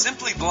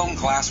 Simply Blown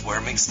Glassware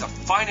makes the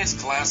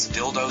finest glass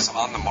dildos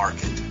on the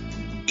market.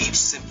 Each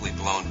Simply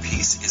Blown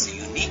piece is a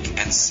unique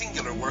and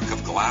singular work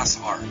of glass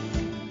art,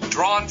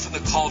 drawn from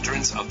the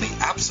cauldrons of the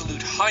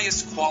absolute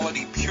highest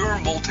quality pure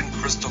molten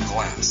crystal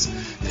glass,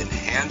 then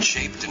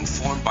hand-shaped and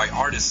formed by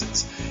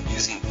artisans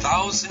using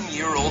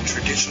 1,000-year-old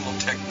traditional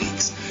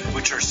techniques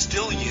which are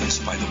still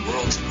used by the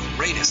world's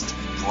greatest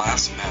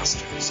glass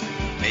masters.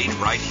 Made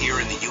right here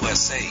in the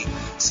USA,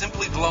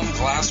 Simply Blown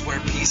glassware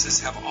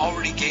pieces have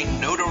already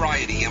gained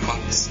notoriety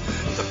amongst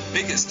the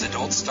biggest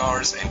adult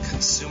stars and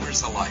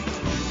consumers alike.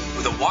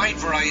 With a wide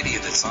variety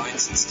of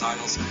designs and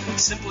styles,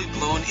 Simply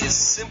Blown is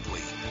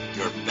simply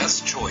your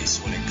best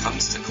choice when it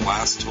comes to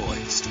glass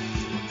toys.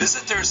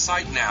 Visit their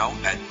site now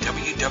at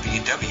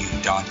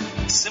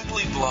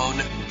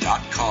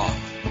www.simplyblown.com.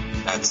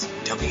 That's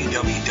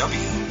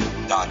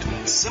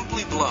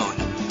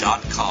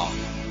www.simplyblown.com.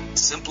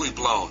 Simply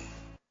Blown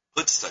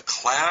puts the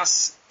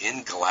class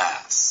in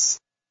glass.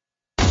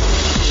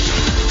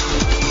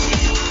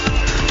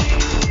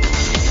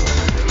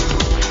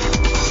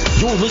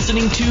 You're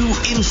listening to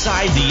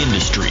Inside the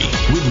Industry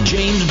with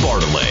James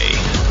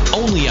Bartolet,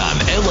 only on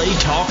LA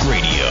Talk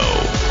Radio.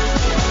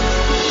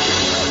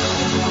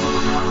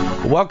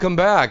 Welcome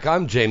back.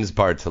 I'm James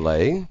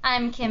Bartolet.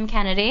 I'm Kim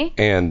Kennedy.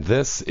 And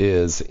this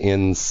is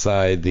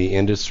Inside the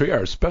Industry.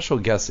 Our special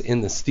guest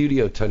in the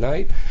studio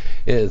tonight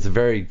is a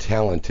very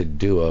talented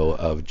duo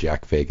of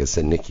Jack Vegas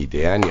and Nikki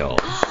Daniels.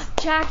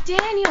 Jack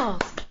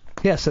Daniels.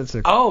 Yes, that's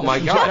the. Oh my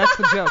God, that's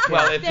the joke. Yeah.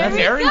 Well, if he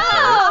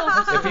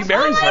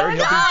marries her, he'll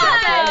be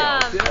Jack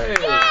Daniels. Yay.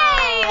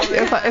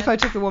 If I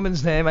took the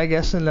woman's name, I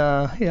guess, and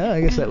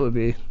I guess that would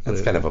be.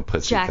 That's kind of a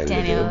pussy Jack thing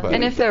Daniels. to do. But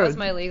And if that was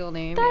my legal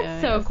name,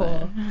 that's so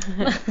cool.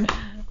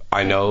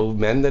 I know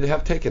men that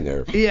have taken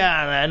their. Yeah,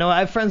 I know. I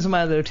have friends of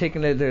mine that are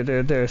taking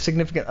their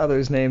significant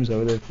others' names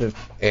over their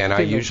And I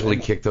usually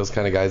kick those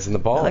kind of guys in the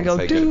balls. I go,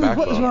 they dude, get back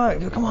what is on.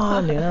 wrong? Come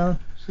on, you know.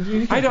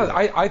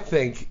 I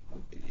think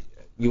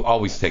you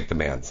always take the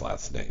man's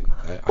last name.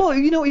 Well,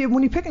 you know,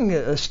 when you're picking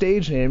a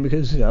stage name,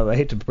 because I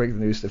hate to break the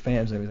news to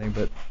fans and everything,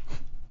 but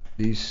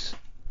these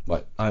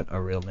aren't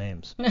our real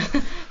names.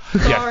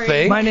 Sorry.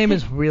 Think? My name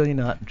is really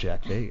not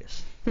Jack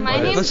Vegas.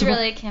 My name's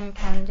really Kim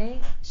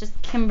Kennedy. It's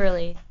just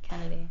Kimberly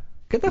Kennedy.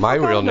 My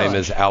real name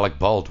is Alec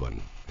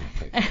Baldwin.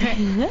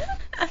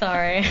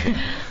 Sorry.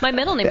 My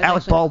middle name is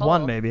Alec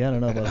Baldwin, maybe. I don't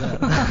know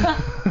about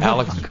that.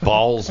 Alex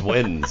Balls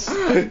wins.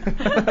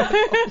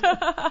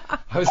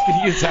 I was going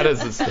to use that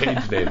as a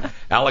stage name.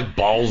 Alec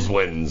Balls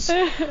wins.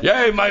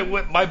 Yay,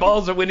 my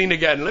balls are winning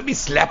again. Let me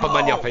slap them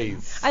on your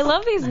face. I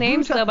love these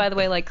names, though, by the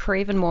way, like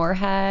Craven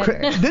Moorhead.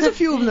 There's a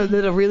few of them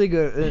that are really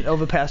good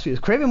over the past few years.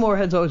 Craven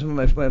Moorhead's always been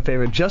my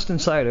favorite. Justin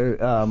Cider,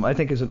 I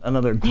think, is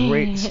another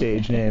great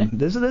stage name.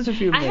 There's a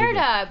few of them. I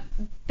heard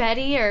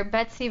Betty or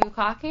Betsy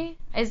Bukaki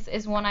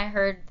is one I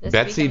heard this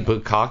Betsy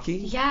weekend.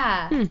 Bukaki?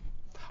 Yeah.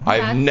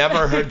 I've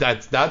never heard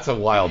that. That's a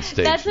wild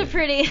stage That's name. a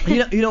pretty...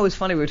 You know, it's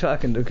funny, we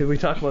talk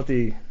about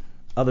the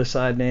other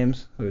side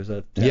names? Or is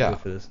that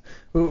for this?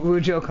 We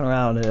were joking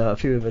around, a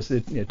few of us,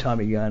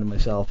 Tommy Gunn and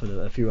myself and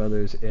a few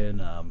others,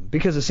 and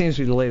because it seems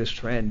to be the latest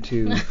trend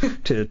to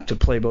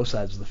play both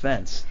sides of the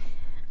fence.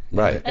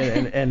 Right.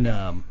 And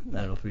I don't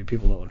know if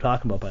people know what I'm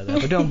talking about by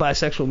that, but doing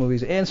bisexual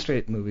movies and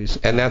straight movies.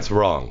 And that's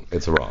wrong.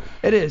 It's wrong.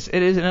 It is,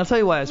 and I'll tell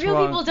you why it's Real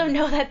wrong. people don't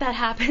know that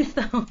happens,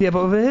 though. Yeah,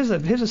 but here's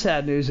a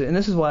sad news, and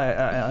this is why,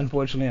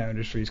 unfortunately, our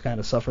industry is kind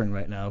of suffering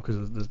right now because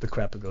of the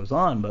crap that goes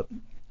on. But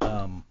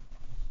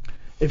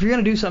if you're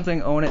gonna do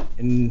something, own it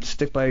and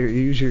stick by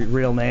use your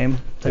real name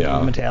type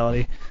of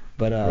mentality.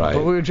 But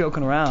but we were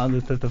joking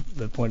around.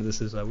 The point of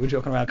this is we were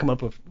joking around, come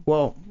up with,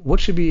 well,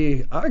 what should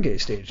be our gay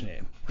stage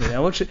name?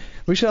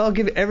 We should all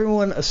give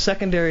everyone a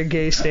secondary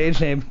gay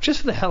stage name just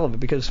for the hell of it,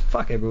 because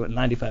fuck everyone,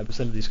 95%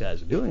 of these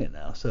guys are doing it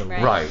now. So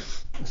right.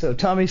 So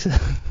Tommy said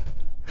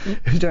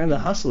during the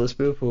Hustle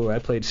spoof where I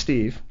played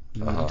Steve,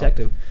 the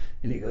detective,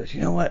 and he goes, you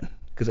know what?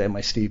 Because I had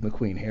my Steve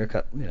McQueen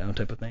haircut,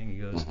 type of thing. He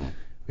goes,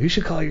 you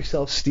should call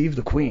yourself Steve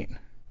the Queen.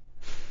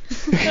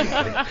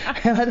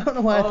 And I don't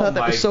know why I thought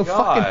that was so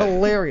fucking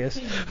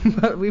hilarious,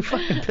 but we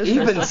fucking pissed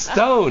Even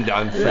stoned,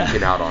 I'm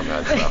freaking out on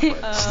that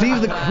stuff. Steve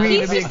the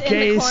Queen to be a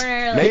gay,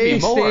 maybe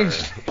more.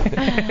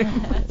 Stage.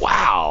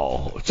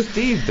 Wow,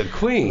 Steve the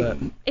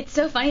Queen. It's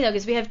so funny though,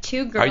 because we have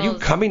two girls. Are you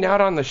coming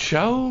out on the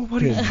show?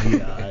 What is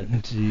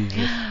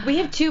We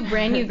have two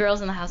brand new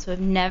girls in the house who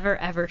have never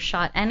ever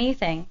shot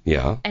anything.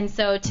 Yeah. And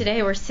so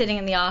today we're sitting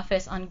in the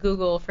office on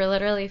Google for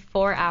literally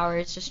 4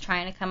 hours just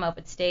trying to come up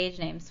with stage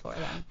names for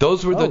them.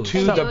 Those were the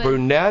two, the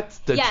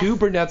brunettes, two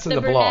brunettes and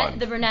the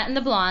blonde. The brunette and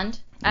the blonde,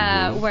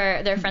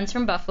 where they're friends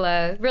from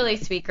Buffalo, really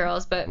sweet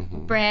girls, but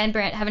Brand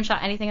haven't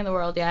shot anything in the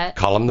world yet.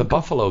 Call them the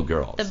Buffalo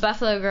Girls. The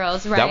Buffalo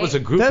Girls, right? That was a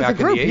group back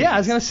in the 80s. Yeah, I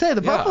was gonna say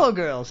the Buffalo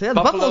Girls. Yeah,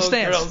 the Buffalo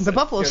Stance. The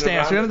Buffalo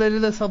Stance. Remember they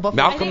did this whole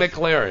Buffalo. Malcolm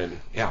McLaren.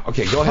 Yeah.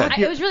 Okay, go ahead.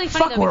 It was really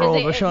funny though because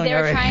they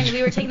were trying.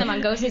 We were taking them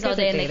on ghosties all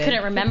day and they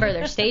couldn't remember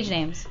their stage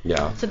names.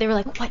 Yeah. So they were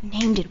like, "What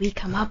name did we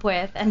come up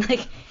with?" And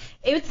like.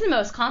 It's the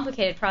most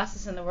complicated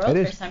process in the world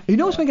for some people. You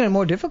know what's making it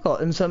more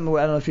difficult? And something I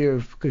don't know if you're,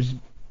 because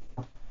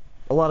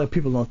a lot of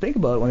people don't think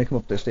about it when they come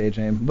up with their stage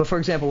name. But for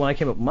example, when I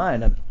came up with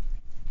mine, I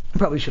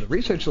probably should have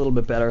researched a little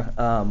bit better.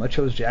 I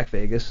chose Jack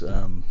Vegas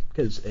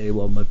because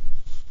my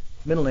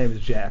middle name is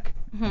Jack,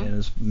 and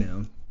it's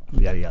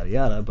yada yada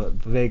yada. But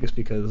Vegas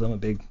because I'm a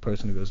big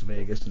person who goes to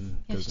Vegas and.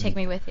 You have to take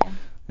me with you.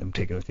 I'm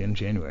taking it with you in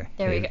January.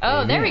 There we go.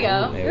 Oh, there we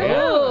go. We're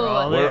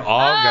all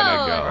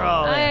gonna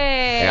go.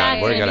 Hey,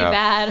 and we're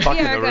gonna fuck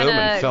in the room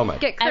and film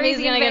it. Emmy's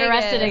gonna get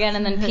arrested again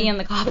and then pee in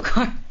the cop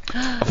car.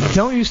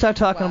 Don't you start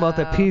talking about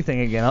that pee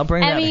thing again. I'll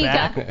bring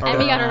that back.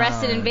 Emmy got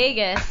arrested in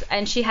Vegas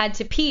and she had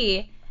to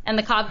pee And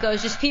the cop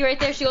goes, just pee right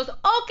there. She goes,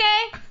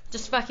 okay.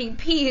 Just fucking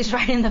pees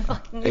right in the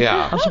fucking...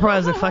 Yeah. I'm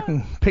surprised the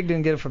fucking pig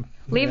didn't get it from...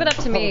 Leave it up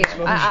to me.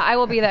 I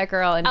will be that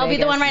girl in I'll Vegas.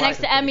 be the one right next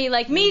to Emmy,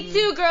 like, me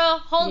too, girl.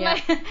 Hold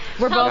my...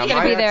 We're both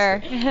going to be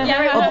there.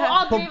 Yeah,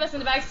 all three of us in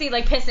the back seat,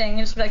 like, pissing, and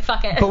just be like,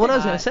 fuck it. But what I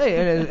was going to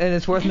say, and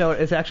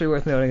it's actually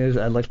worth noting, is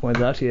I'd like to point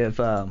it out to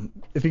you,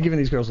 if you're giving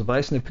these girls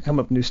advice and they come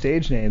up with new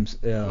stage names,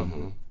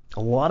 a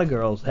lot of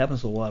girls, it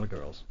happens to a lot of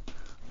girls,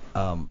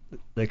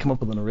 they come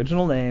up with an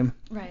original name.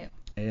 Right.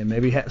 And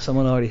maybe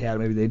someone already had it,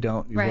 maybe they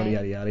don't, yada,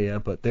 yada, yada, yada.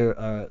 But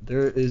there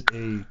is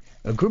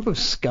a group of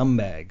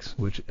scumbags,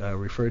 which are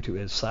referred to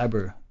as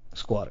cyber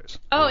squatters.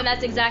 Oh, and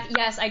that's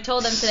yes, I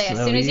told them today. As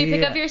soon as you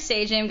pick up your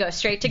stage name, go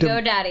straight to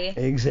GoDaddy.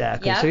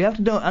 Exactly. Yep. So you have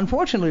to know,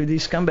 unfortunately,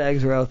 these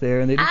scumbags are out there,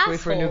 and they just wait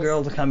for a new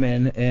girl to come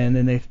in, and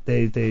then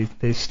they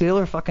steal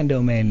her fucking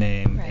domain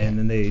name, and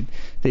then they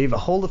either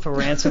hold it for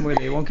ransom where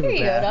they won't give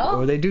it back,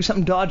 or they do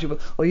something dodgy.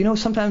 Well, you know,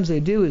 sometimes they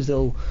do is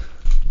they'll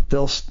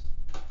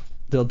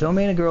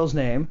domain a girl's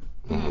name.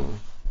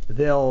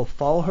 They'll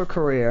follow her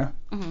career.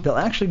 They'll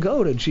actually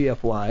go to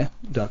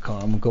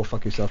gfy.com,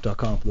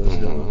 gofuckyourself.com for those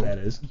who don't know what that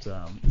is.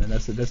 And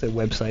that's a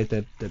website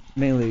that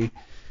mainly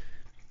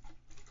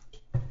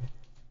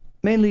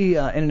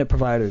internet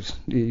providers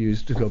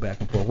use to go back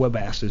and forth,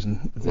 webmasters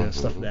and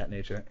stuff of that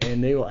nature.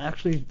 And they will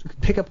actually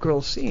pick up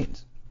girls'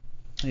 scenes.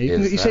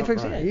 You say, for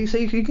example,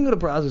 you can go to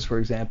browsers, for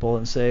example,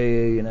 and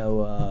say,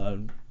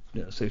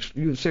 say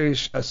you're a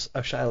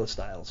Shyla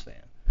Styles fan.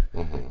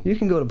 You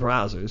can go to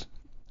browsers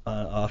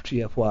off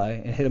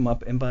GFY and hit them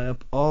up and buy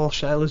up all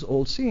Shyla's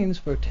old scenes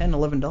for $10,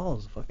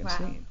 $11 a fucking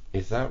scene.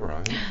 Is that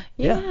right?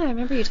 Yeah, I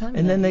remember you telling me.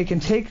 And then they can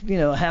take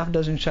a half a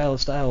dozen Shyla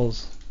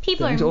Styles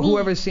things, or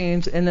whoever's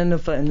scenes, and then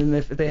if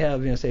they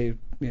have say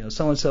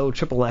so and so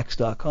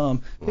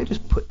XXX.com, they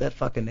just put that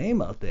fucking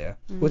name out there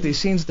with these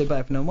scenes that they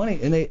buy for no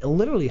money, and they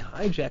literally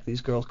hijack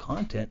these girls'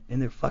 content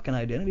and their fucking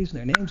identities and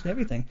their names and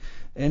everything,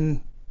 and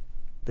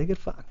they get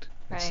fucked.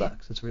 It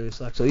sucks. It really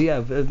sucks. So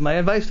yeah, my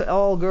advice to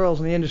all girls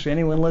in the industry,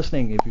 anyone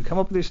listening, if you come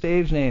up with your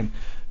stage name,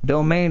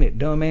 domain it.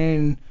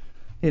 Domain,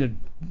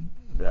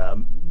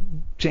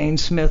 Jane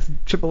Smith,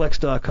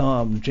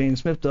 XXX.com,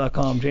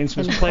 JaneSmith.com,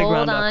 JaneSmithPlayground.com.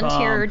 And hold on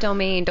to your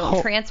domain.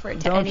 Don't transfer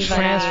it to anybody. Don't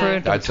transfer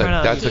it.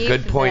 That's a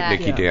good point,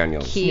 Nikki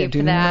Daniels. Keep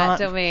that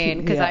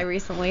domain, because I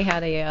recently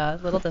had a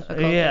little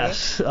difficulty.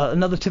 Yes.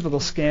 Another typical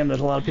scam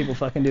that a lot of people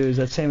fucking do is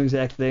that same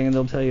exact thing, and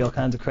they'll tell you all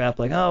kinds of crap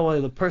like, oh, well,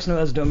 the person who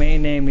has a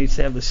domain name needs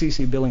to have the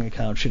CC billing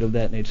account, shit of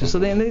that nature. So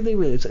they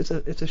really, it's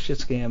a shit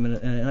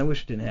scam, and I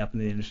wish it didn't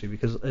happen in the industry,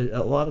 because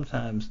a lot of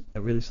times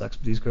it really sucks.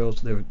 These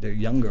girls, they're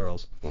young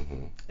girls,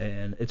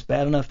 and it's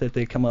bad enough that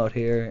they come out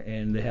here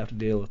and they have to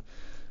deal with.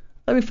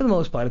 I mean, for the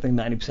most part, I think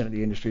 90% of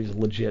the industry is a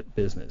legit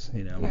business,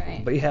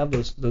 Right. But you have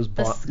those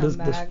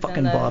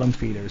fucking bottom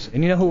feeders,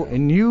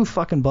 and you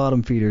fucking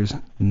bottom feeders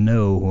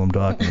know who I'm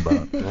talking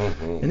about.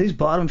 And these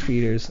bottom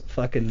feeders,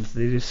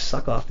 they just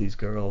suck off these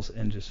girls,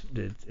 and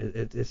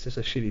it's just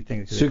a shitty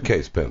thing.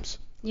 Suitcase pimps.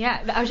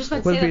 Yeah, I was just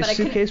about to say that, but I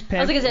couldn't. I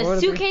was like, is it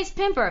a suitcase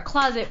pimp or a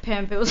closet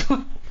pimp? It was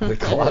the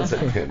closet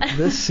pimp.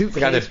 The suitcase the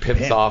guy that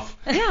pimps off.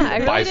 Yeah, I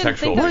really didn't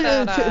think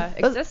that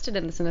bisexual. existed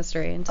in this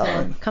industry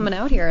until coming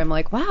out here. I'm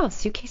like, wow,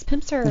 suitcase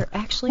pimps are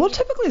actually. Well,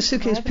 typically a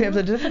suitcase pimp.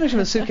 The definition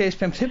of a suitcase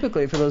pimp,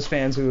 typically for those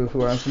fans who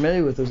are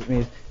unfamiliar with this,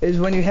 is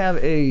when you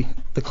have the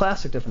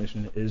classic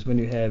definition is when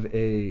you have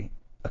a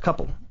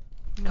couple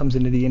comes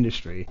into the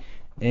industry,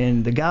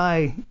 and the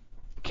guy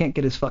can't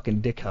get his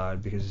fucking dick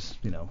hard because,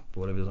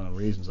 for whatever his own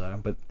reasons are,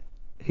 but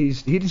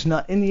he's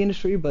not in the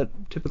industry, but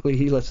typically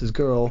he lets his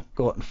girl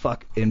go out and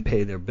fuck and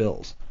pay their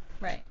bills.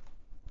 Right.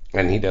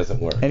 And he doesn't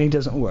work.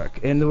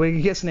 And the way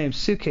he gets the name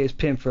Suitcase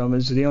Pimp from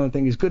is the only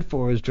thing he's good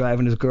for is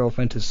driving his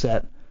girlfriend to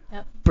set,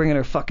 bringing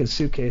her fucking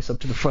suitcase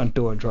up to the front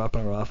door,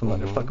 dropping her off, and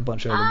letting her fuck a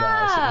bunch of other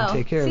guys and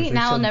take care of her. See,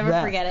 now I'll never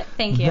forget it.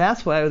 Thank you.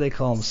 That's why they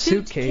call them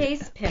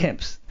suitcase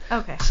pimps.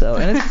 Okay. So,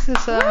 and it's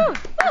just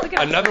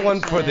another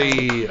one for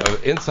the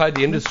Inside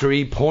the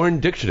Industry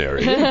porn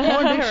dictionary.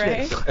 Porn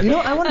dictionary.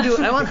 Right. I want to do.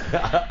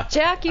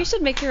 Jack, you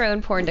should make your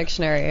own porn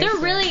dictionary. There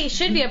really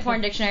should be a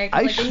porn dictionary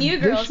for the new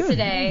girls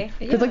today.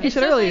 Because, like you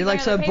said earlier,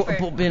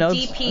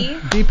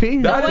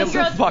 DP. That's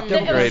a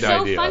fucking great idea.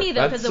 It was so funny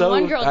though, because the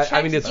one girl checked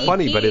I mean, it's DP,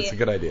 funny, but it's a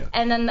good idea.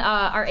 And then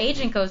our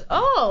agent goes,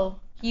 "Oh,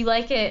 you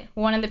like it?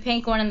 One in the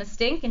pink, one in the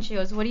stink?" And she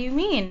goes, "What do you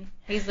mean?"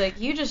 He's like,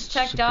 "You just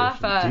checked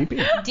off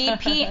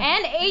DP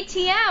and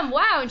ATM.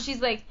 Wow." And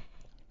she's like,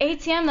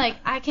 "ATM? Like,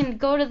 I can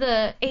go to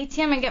the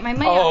ATM and get my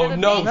money." Oh,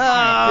 no,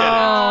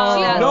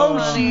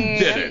 she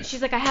didn't.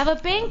 She's like, "I have a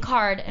bank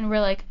card." And we're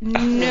like,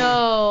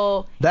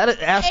 "No."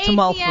 That ass to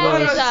mouth for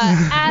those.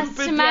 Ass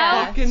to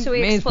mouth.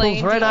 Means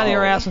pulls right out of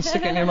your ass and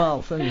stick it in your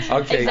mouth.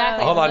 Okay,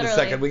 exactly, hold on a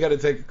second. We got to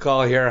take a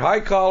call here. Hi,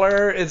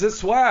 caller. Is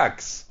this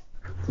Swax?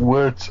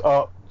 What's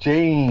up,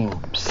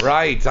 James?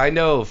 Right, I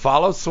know.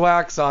 Follow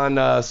Swax on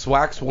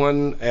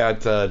Swax1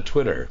 at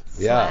Twitter.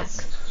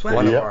 Yes.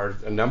 One of our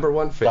number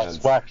one fans.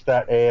 Swax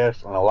that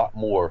ass and a lot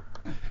more.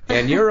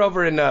 And you're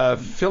over in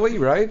Philly,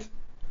 right?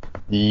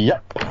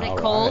 Yep. Is it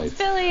cold? Right.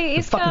 Philly,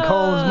 East Fucking Coast.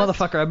 cold as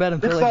motherfucker. I bet in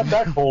It's Philly. not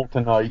that cold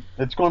tonight.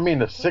 It's going to be in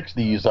the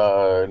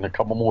 60s in a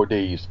couple more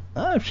days.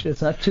 Oh shit,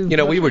 it's not too. You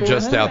know, we were much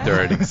just colder. out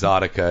there at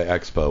Exotica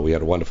Expo. We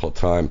had a wonderful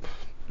time,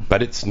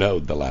 but it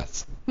snowed the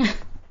last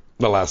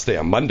day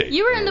on Monday.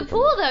 You were in the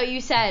pool though. You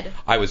said.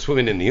 I was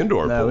swimming in the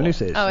indoor No, pool. when you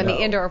say Oh, in no.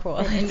 the indoor pool.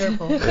 Indoor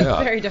pool.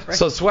 Yeah. Very different.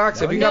 So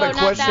Swax, have you got a No,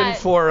 not question that.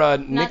 for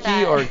Not Nikki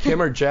that. or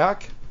Kim or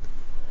Jack?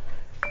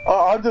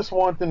 I just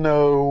want to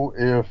know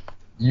if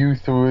you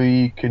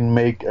three can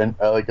make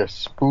like a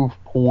spoof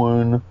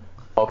porn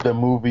of the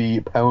movie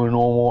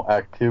Paranormal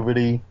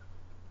Activity.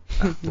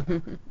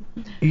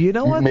 You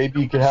know what?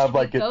 Maybe you could have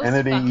like an Ghost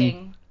entity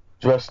fucking.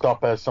 dressed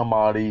up as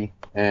somebody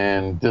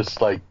and just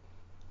like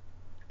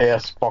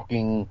ass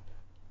fucking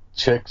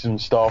chicks and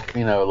stuff,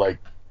 you know, like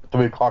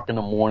 3 o'clock in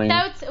the morning.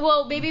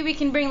 Well, maybe we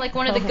can bring like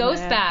one of the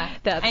ghosts man.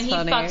 back, That's and he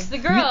funny. fucks the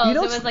girls. You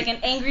know it was like an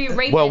angry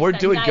rapist. Well, we're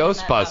that doing died in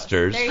that house.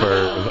 Ghostbusters There you for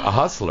go. a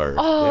Hustler.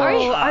 Oh,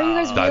 Yeah. are you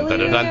guys Dun, really?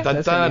 dun, dun, dun,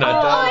 That's dun, gonna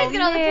dun, be- dun. Always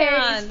get all the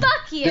parodies.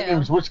 Fuck you.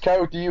 James, which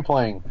character are you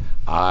playing?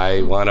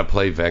 I want to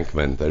play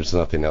Venkman. There's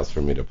nothing else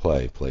for me to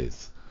play,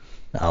 please.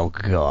 Oh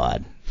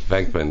God.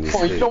 Venkman.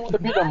 Oh, you don't want to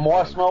be the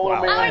Marshmallow I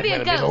want to Man? be a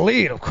The ghost.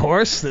 lead, of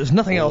course. There's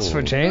nothing else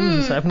for James.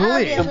 It's happened to I'll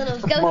be a lead. little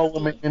Marshmallow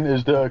ghost. Man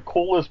is the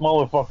coolest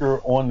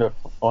motherfucker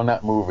on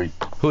that movie.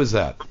 Who is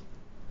that?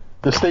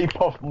 The Stay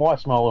Puft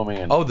Marshmallow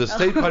Man. Oh, the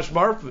State Push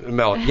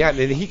Marshmallow. Yeah,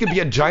 and he could be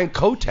a giant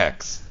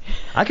Kotex.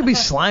 I could be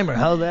Slimer.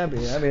 How would that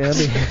be? I mean,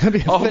 that'd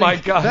be Oh fitting- my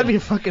God. That'd be a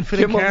fucking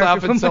fitting Kim was character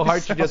laughing for so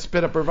hard she myself. just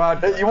spit up her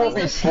vodka. Hey, you won't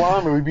be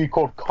Slimer, you'd be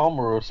called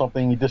Cummer or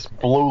something. You just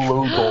blow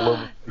loads all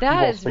over.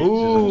 That is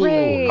Ooh.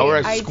 great. Or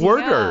a idea.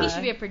 squirter. He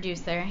should be a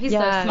producer. He's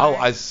Yeah. so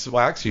Oh,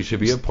 smart. Swax, you should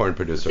be a porn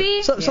producer.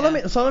 See? So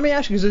let me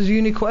ask you, because there's a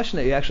unique question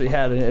that you actually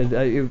had.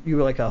 You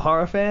were like a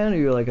horror fan, or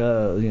you were like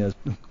a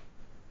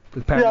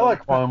with Yeah, I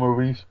like horror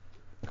movies.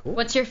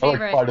 What's your I like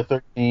favorite? Friday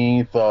the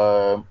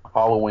 13th,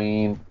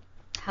 Halloween,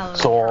 Halloween.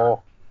 Saw.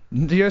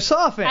 You're a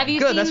Saw fan. Have you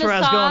Good, seen that's the where I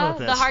was Saw, going with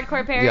the this.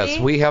 hardcore parody? Yes,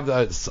 we have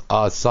the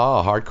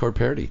Saw hardcore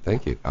parody.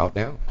 Thank you. Out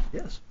now.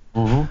 Yes.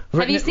 Mm-hmm.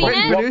 Have you seen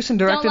it? Produced and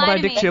directed Don't lie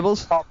by to Dick me.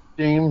 Chibbles.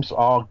 James,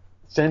 I'll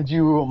send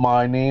you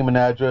my name and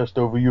address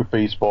over your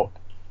Facebook.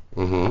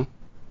 Mm-hmm.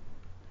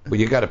 Well,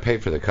 you got to pay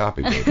for the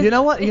copy, baby. You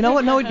know what? No,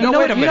 wait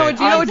a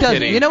minute. I'm does.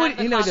 kidding. You know what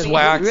does.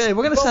 Swax, Really,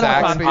 we're gonna send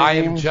out Swax, copies. I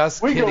am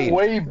just We kidding. go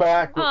way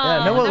back.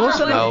 Yeah, no, we'll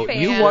send No, out.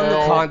 you won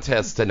the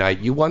contest tonight.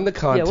 You won the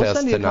we'll contest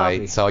send you a copy.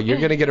 tonight, so you're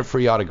gonna get a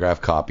free autograph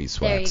copy,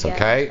 There you Swax. go.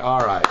 Okay?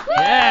 All right.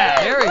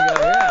 Yeah, there we go.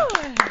 Yeah.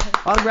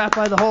 Autographed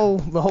by the whole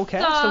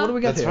cast. So what do we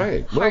got That's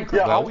here? right.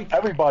 Yeah, Well,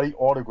 everybody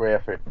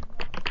autograph it.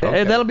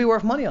 Hey, that'll be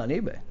worth money on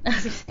eBay.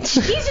 He's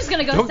just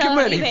gonna go don't give sell him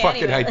on any eBay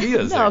fucking anyway.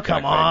 ideas. No, there,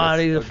 come Jack on.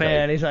 Vegas. He's a Okay.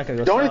 fan. He's not gonna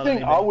go. The only sell it on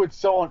thing eBay. I would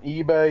sell on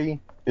eBay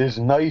is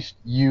nice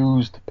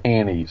used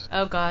panties.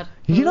 Oh God.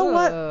 You know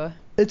what? Ooh.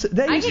 It's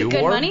that I used get You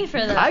good wore- money for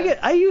those.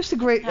 I used to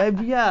great.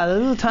 Yeah, there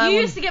was a time You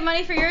when used to get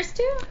money for yours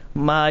too?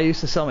 I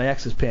used to sell my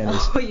ex's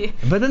panties. Oh, yeah.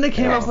 But then they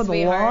came Yeah. up with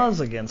Sweetheart. laws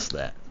against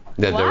that.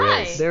 Yeah, there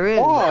Why? is. There is.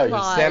 Why?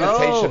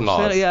 Sanitation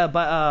laws. Yeah,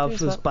 There's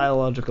this what?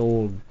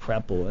 biological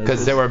crap.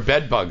 Because there were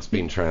bed bugs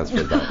being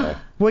transferred that way.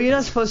 Well, you're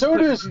not supposed So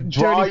to does put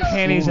dry dirty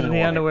panties semen in the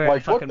on it. underwear. Like,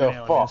 and fucking what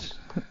the mailings.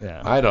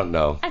 Yeah. I don't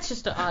know. That's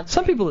just an odd.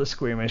 Some people are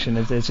squeamish, and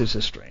it's just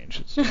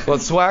strange. Well,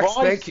 Swax,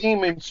 Dry thank you.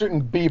 semen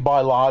shouldn't be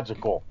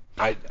biological.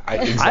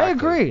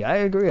 Exactly. I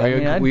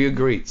agree. We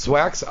agree.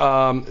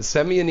 Swax,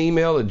 send me an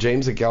email at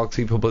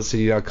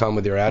james@galaxypublicity.com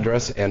with your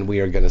address, and we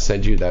are going to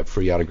send you that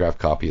free autographed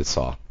copy of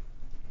Saw.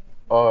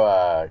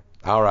 Alright.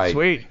 All right.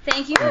 Sweet.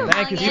 Thank you for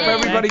Thank you, calling Keep in.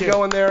 everybody Thank you.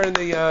 going there in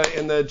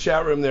the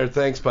chat room there.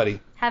 Thanks,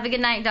 buddy. Have a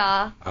good night,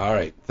 doll. All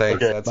right.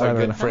 Thanks. Okay. That's Bye, our good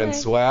Lorna. friend Bye.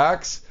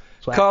 Swax.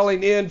 Swax.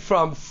 Calling in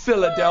from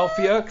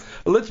Philadelphia.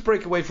 Let's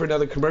break away for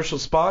another commercial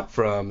spot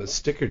from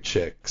Sticker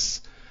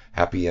Chicks.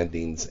 Happy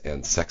endings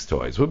and sex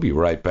toys. We'll be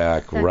right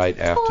back Sex right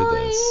after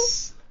toys.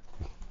 this.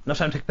 Enough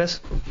time to take a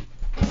piss?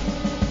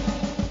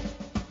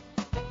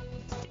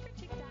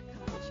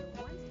 StickerChick.com is your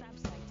one-stop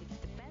site to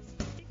get the best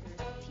stickers,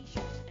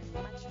 t-shirts, and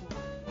much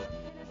more. From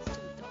pinups to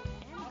adult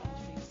and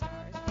mainstream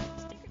stars,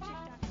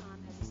 StickerChick.com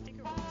has a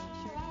sticker with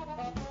t-shirt for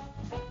you.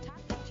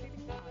 Top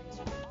contributing artists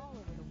from all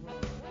over the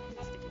world work with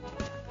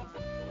StickerChick.com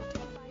to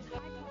provide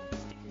high-quality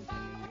stickers for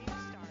your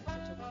greatest stars that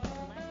you'll be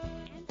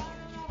collecting and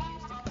cherish for years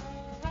to come.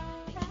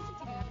 The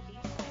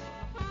easy-to-navigate site will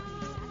help you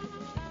find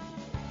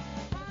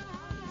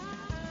the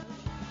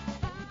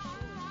exact edition you need. The quality is fast approaching, very sure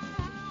to be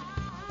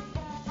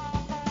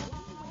holiday ready. What are you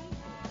waiting for?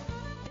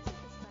 Visit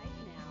the site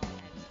now at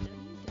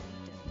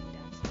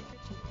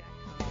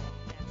www.stickerchick.com.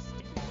 That's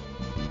StickerChick.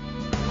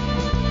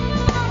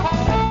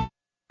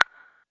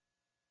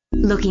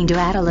 Looking to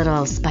add a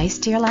little spice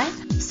to your life?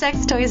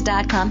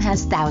 Sextoys.com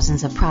has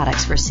thousands of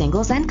products for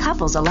singles and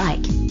couples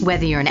alike.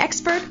 Whether you're an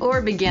expert or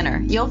a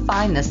beginner, you'll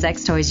find the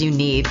sex toys you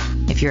need.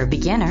 If you're a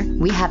beginner,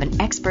 we have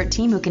an expert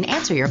team who can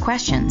answer your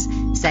questions.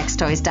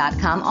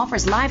 Sextoys.com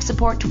offers live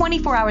support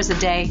 24 hours a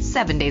day,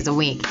 7 days a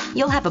week.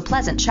 You'll have a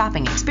pleasant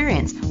shopping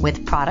experience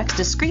with products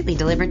discreetly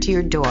delivered to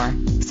your door.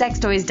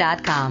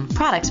 Sextoys.com,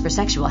 products for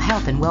sexual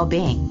health and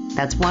well-being.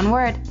 That's one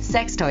word,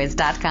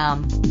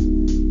 sextoys.com.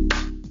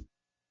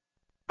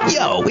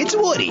 Yo, it's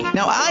Woody.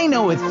 Now, I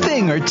know a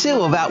thing or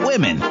two about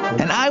women,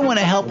 and I want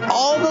to help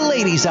all the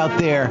ladies out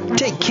there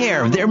take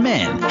care of their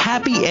men.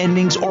 Happy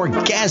Endings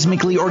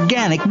Orgasmically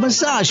Organic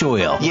Massage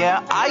Oil.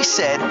 Yeah, I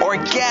said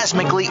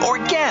orgasmically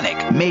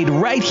organic, made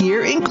right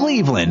here in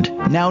Cleveland.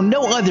 Now,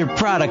 no other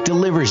product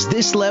delivers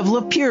this level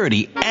of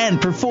purity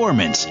and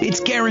performance. It's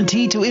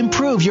guaranteed to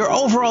improve your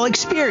overall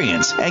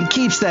experience and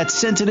keeps that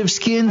sensitive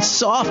skin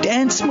soft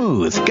and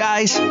smooth.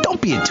 Guys,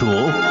 don't be a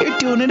tool. You're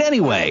doing it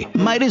anyway.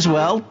 Might as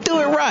well do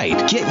it right.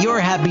 Get your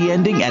happy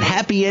ending at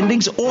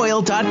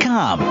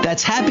happyendingsoil.com.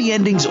 That's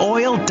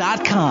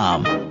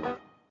happyendingsoil.com.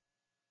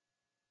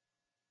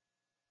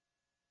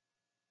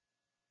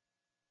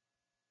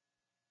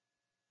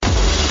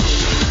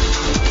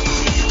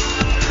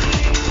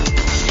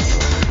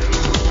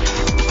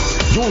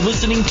 You're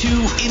listening to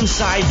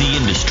Inside the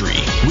Industry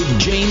with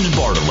James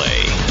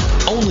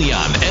Bartolet, only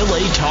on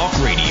LA Talk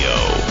Radio.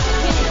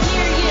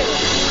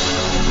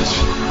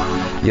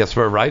 Yes,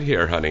 we're right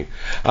here, honey.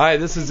 Hi,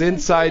 this is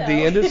Inside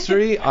the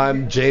Industry.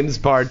 I'm James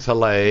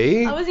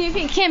Bartolet. I was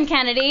even Kim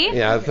Kennedy.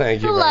 Yeah,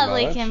 thank you The very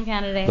lovely much. Kim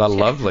Kennedy. The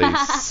lovely,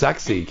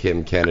 sexy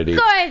Kim Kennedy.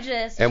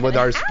 Gorgeous. And with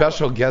our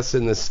special guests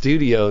in the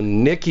studio,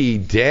 Nikki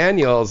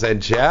Daniels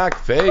and Jack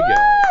Vegas.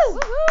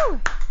 Woo-hoo.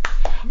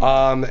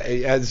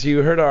 As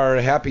you heard our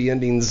Happy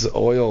Endings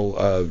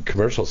oil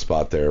commercial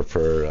spot there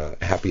for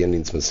Happy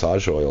Endings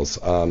massage oils,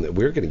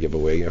 we're going to give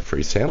away a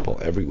free sample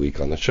every week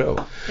on the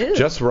show. Ooh.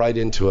 Just write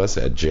into us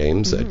at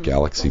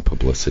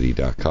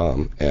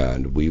james@galaxypublicity.com,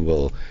 and we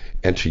will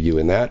enter you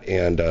in that,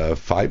 and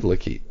five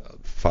licky.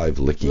 Where's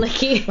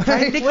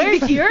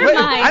your mind?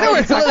 I know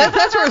that's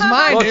where his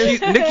mind Well,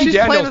 is. Nikki She's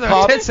Daniels playing with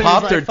her tits and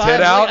popped he's her like, tit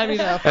five, out,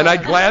 five. and I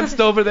glanced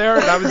over there,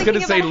 and I was going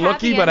to say about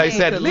looky, happy but I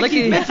said endings.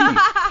 licky.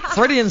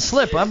 Freudian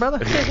slip, huh,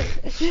 brother?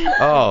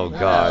 Oh,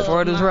 God.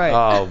 Freud is right.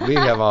 Oh, we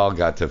have all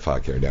got to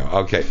fuck here now.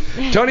 Okay.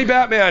 Tony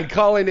Batman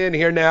calling in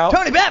here now.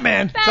 Tony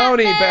Batman.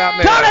 Tony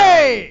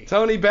Batman.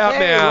 Tony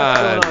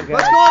Batman. What's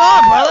going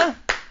on, brother?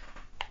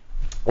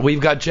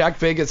 We've got Jack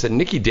Vegas and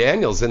Nikki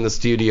Daniels in the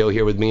studio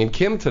here with me and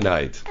Kim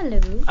tonight.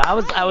 Hello. I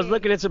was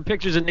looking at some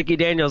pictures of Nikki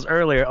Daniels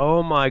earlier.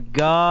 Oh my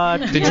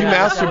God! Did you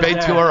masturbate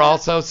to her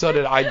also? So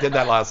did I. Did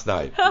that last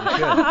night. You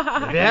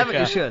should. If you haven't,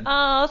 you should.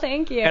 Oh,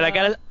 thank you. And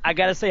I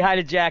gotta say hi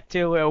to Jack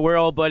too. We're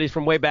old buddies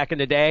from way back in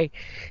the day.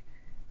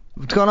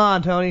 What's going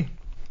on, Tony?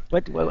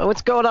 What's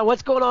going on?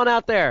 What's going on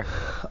out there?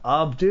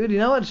 Dude, you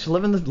know what? Just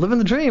living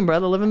the dream,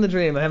 brother. Living the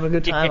dream. I'm having a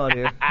good time out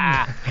here.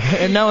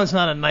 And no, it's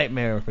not a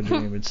nightmare of a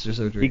dream. It's just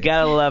a dream. You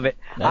gotta love it.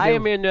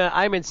 I'm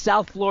in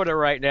South Florida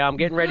right now. I'm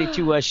getting ready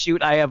to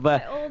shoot. I have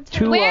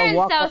two. Where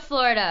in South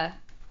Florida?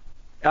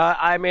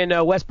 I'm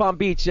in West Palm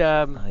Beach,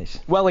 Nice.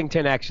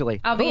 Wellington actually.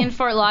 I'll be in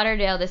Fort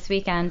Lauderdale this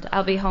weekend.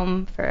 I'll be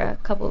home for a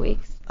couple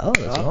weeks. Oh,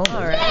 that's all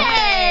right.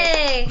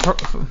 Yay!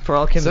 For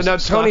all Kim's So now,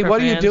 Tony, soccer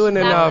what are you fans. doing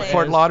in Exactly.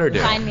 Fort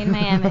Lauderdale? Find me in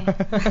Miami.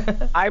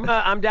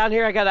 I'm down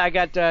here. I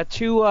got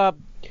two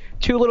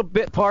little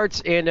bit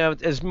parts in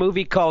this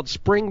movie called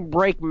Spring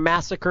Break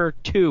Massacre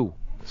 2.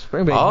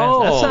 Spring Break,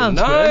 Oh, man. That sounds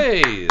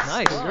nice. good.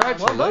 Nice.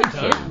 Congratulations. Well done,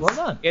 Tony. Well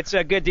done. It's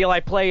a good deal. I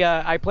play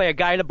a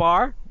guy in a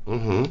bar.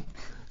 Mm-hmm.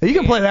 You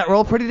can play that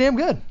role pretty damn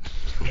good.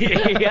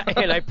 Yeah,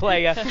 and I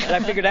play. And I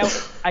figured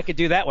out I could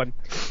do that one.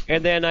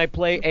 And then I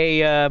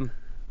play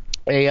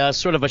a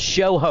sort of a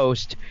show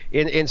host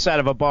inside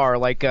of a bar,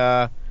 like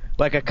a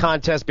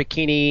contest,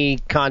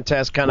 bikini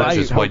contest kind of. Which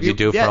is what you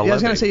do for a I was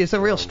living. going to say, it's a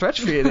real stretch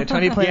for you there,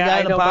 Tony. You play a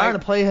guy in a bar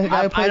and play a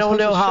guy who plays I don't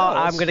know how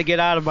shows. I'm going to get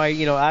out of my,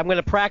 I'm going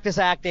to practice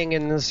acting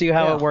and see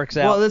how it works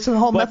out. Well, that's the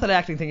whole method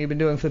acting thing you've been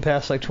doing for the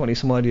past, 20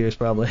 some odd years,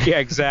 probably. Yeah,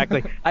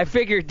 exactly. I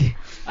figured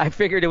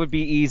it would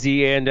be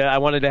easy, and I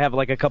wanted to have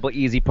a couple of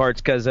easy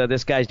parts because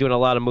this guy's doing a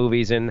lot of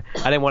movies, and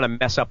I didn't want to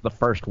mess up the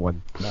first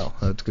one. No,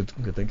 that's good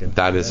thinking.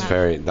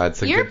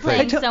 That's a You're good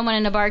thing. playing someone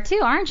in a bar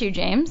too, aren't you,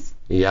 James?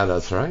 Yeah,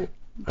 that's right.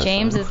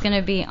 James is going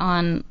to be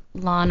on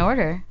Law and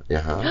Order.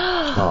 Yeah.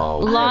 Oh.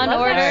 Law and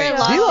Order,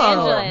 Los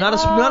Angeles. Not a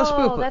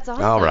spoof. That's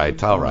awesome. All right.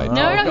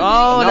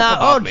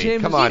 No,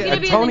 James. Come on. He's going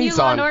to be Tony's in the new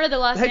Law on. and Order, the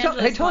Los Angeles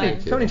Hey, Tony.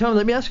 one. Tony,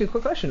 let me ask you a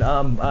quick question.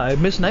 I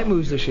missed Night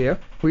Moves this year.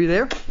 Were you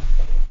there?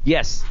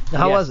 Yes.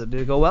 How Yes. was it?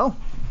 Did it go well?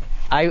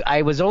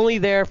 I was only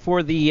there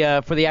for the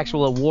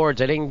actual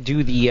awards. I didn't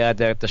do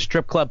the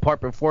strip club part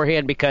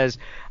beforehand because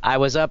I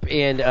was up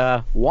in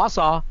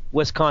Wausau,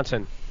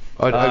 Wisconsin.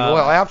 Well,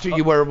 after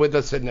you were with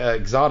us in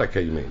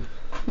Exotica, you mean?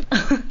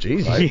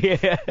 Jeez.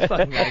 Yeah.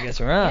 Fucking guy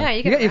gets around. Yeah,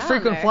 you get got your around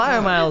frequent there.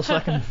 flyer miles.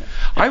 Fucking.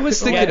 I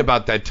was thinking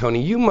about that,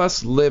 Tony. You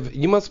must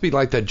be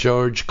like that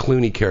George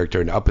Clooney character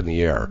in Up in the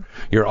Air.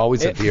 You're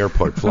always at the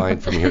airport flying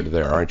from here to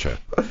there, aren't you?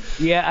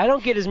 Yeah, I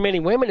don't get as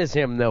many women as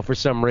him though for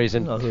some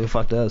reason. No, who the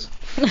fuck does?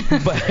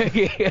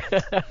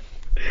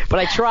 But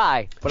I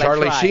try.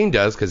 Charlie Sheen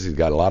does because he's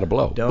got a lot of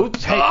blow.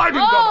 Oops.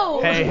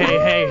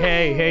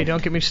 Hey,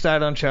 don't get me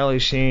started on Charlie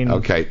Sheen.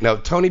 Okay. Now,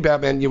 Tony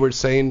Batman, you were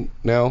saying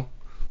no?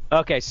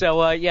 Okay,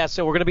 so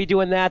so we're gonna be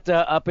doing that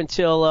up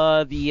until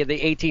the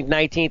 18th,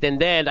 19th, and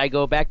then I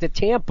go back to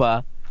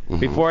Tampa. Mm-hmm.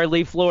 Before I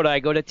leave Florida, I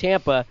go to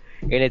Tampa,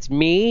 and it's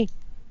me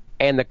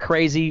and the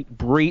crazy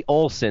Brie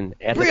Olson.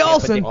 Brie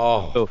Olson.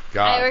 Oh,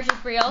 God. I worked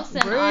with Brie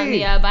Olson on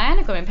the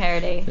Bionic Woman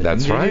parody.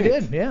 That's right. You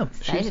did, yeah.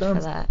 Excited for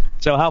that.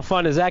 So how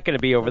fun is that going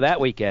to be over that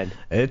weekend?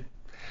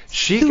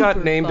 She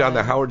got named on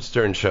the Howard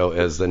Stern show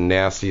as the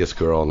nastiest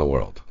girl in the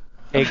world.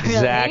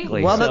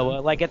 Exactly. Well, so,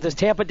 like at this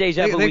Tampa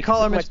Deja Vu, they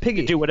call her Miss we Piggy.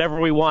 can do whatever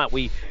we want.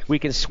 We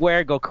can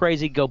swear, go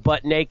crazy, go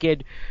butt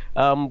naked.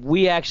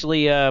 We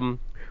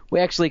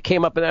actually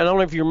came up, and I don't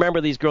know if you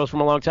remember these girls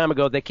from a long time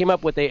ago. They came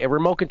up with a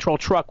remote control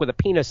truck with a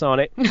penis on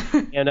it,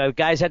 and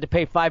guys had to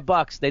pay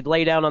 $5. They'd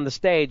lay down on the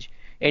stage,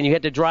 and you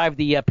had to drive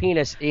the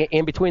penis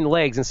in between the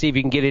legs and see if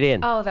you can get it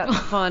in. Oh, that's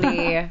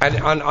funny.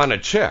 And on a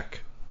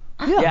chick.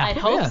 Yeah. I'd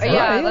hope so.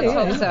 Yeah, let's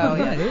hope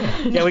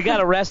so. Yeah, we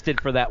got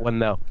arrested for that one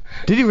though.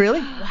 Did you really?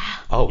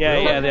 Oh, Yeah,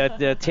 really? yeah.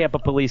 The Tampa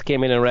police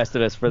came in and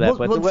arrested us for that,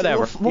 but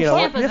whatever.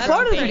 Florida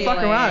doesn't pretty fuck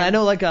lame. around. I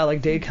know, like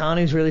Dade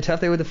County's really tough.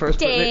 They were the first.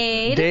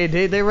 Dade.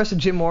 They arrested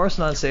Jim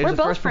Morrison on stage, We're the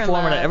both first from,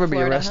 performer to ever be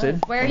Florida, arrested.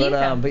 huh? Where are you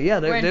from? But yeah,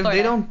 We're in they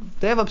Florida.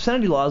 they have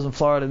obscenity laws in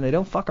Florida, and they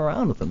don't fuck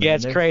around with them. Yeah,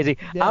 it's crazy.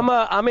 Yeah.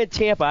 I'm in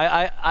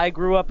Tampa. I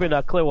grew up in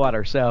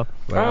Clearwater, so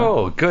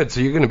Oh, good. So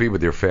you're going to be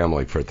with your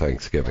family for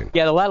Thanksgiving.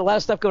 yeah, a lot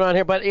of stuff going on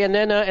here. But and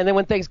then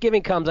when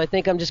Thanksgiving comes, I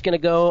think I'm just gonna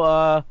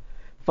go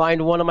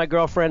find one of my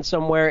girlfriends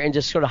somewhere and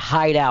just sort of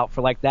hide out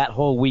for like that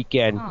whole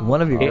weekend.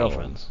 One of your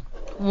girlfriends.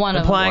 One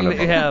of them. Implying One that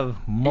of you them.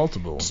 have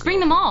multiple. Just bring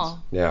them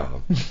all. Yeah.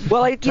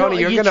 Well, Tony,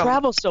 you're you gonna-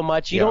 travel so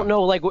much, you Yeah. don't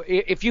know. Like,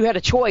 if you had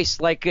a choice,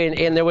 like,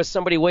 and there was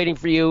somebody waiting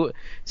for you,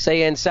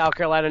 say in South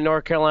Carolina,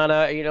 North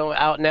Carolina,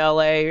 out in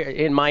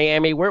L.A., in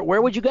Miami, where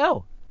would you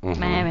go?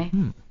 Miami.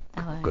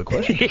 Good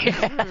question.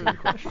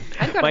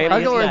 I'd go to Miami.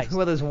 I'll go Miami.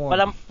 where there's warm. But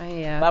I'm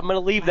Yeah. I'm gonna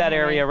leave that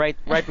area right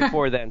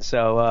before then.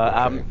 So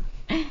I'm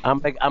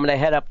gonna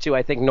head up to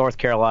I think North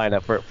Carolina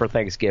for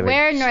Thanksgiving.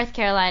 Where in North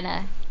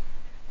Carolina?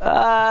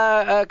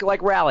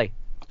 Like Raleigh.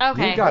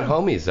 Okay. You got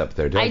homies up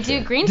there, don't I you? do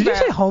Did Greensboro. you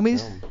say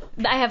homies?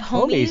 I have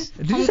homies.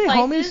 Did you say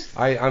homies?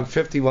 I'm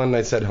 51 and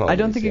I said homies. I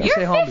don't think you yeah.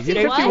 can say homies. You're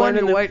 51? 51,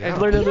 you're white. Yeah.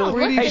 I'm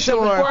pretty Hey, so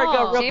before I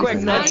go, real James quick,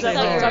 is let's nice.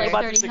 talk about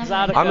Like this 30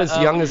 exotic. I'm as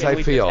young as I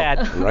we feel.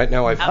 just had. Right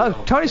now I feel.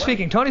 Oh, Tony's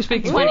speaking. 20.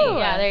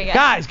 Yeah, there you go.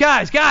 Guys.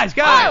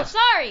 Oh,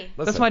 sorry.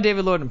 That's my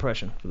David Lloyd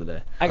impression for the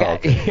day. I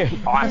got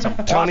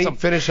awesome. Tony, Awesome.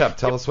 finish up.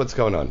 Tell us what's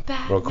going on,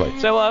 real quick.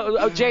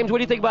 So, James, what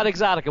do you think about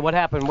Exotica? What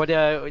happened? What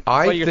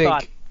are your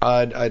thoughts?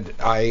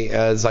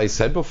 As I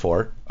said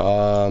before,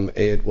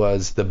 it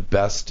was the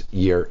best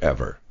year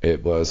ever.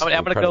 It was. I'm going to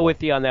incredible. go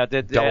with you on that.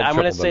 Double, I'm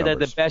going to triple the say that the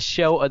numbers. best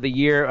show of the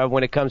year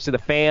when it comes to the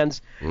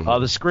fans,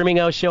 the Screaming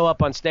O show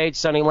up on stage,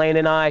 Sonny Lane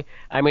and I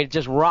mean, it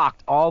just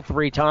rocked all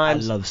three I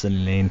times. love Sonny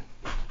Lane.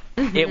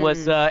 It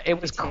was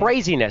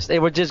craziness. It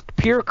was just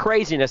pure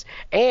craziness.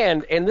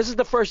 And this is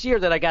the first year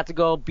that I got to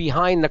go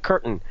behind the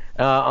curtain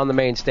on the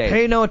main stage.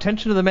 Pay no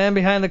attention to the man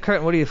behind the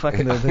curtain. What are you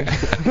fucking doing?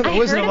 The I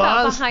Wizard heard of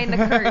about Oz? behind the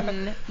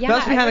curtain. Yeah,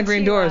 That's behind I the went green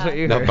to, door is what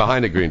you No, heard.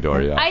 behind the green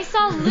door, yeah. I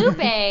saw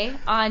Lupe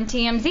on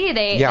TMZ.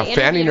 They Yeah,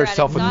 fanning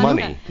herself with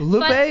money.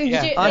 Lupe? But On they,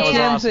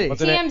 TMZ.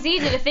 Wasn't it? TMZ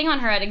did a thing on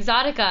her at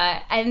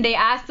Exotica, and they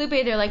asked Lupe,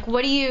 they're like,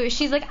 what do you,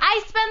 she's like,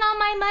 I spend all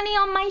my money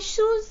on my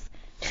shoes.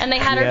 And they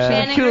had her Yeah.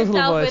 fanning Cute little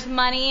herself voice. with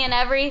money and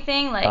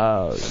everything. Like,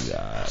 Oh,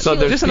 God. So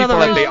there's Just people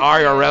another at the reason.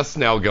 IRS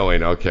now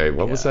going, okay,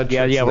 what was that?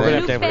 Yeah, chick's we're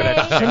name? gonna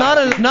have to.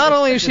 Lupe. So not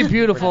only is she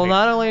beautiful,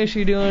 not only is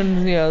she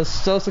doing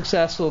so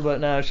successful, but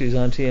now she's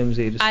on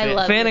TMZ just I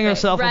love fanning Lupe,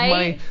 herself right? with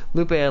money.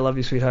 Lupe, I love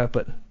you, sweetheart,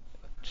 but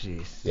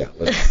jeez. Yeah,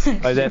 let's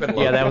keep it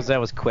low. that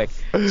was quick.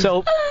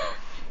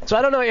 So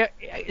I don't know.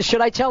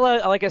 Should I tell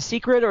a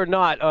secret or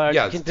not?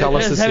 Yes, tell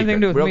us the Doesn't have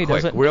anything to secret. do with me,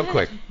 does it? Real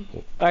quick.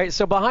 All right.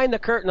 So behind the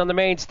curtain on the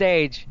main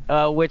stage,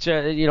 which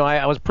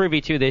I was privy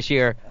to this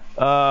year,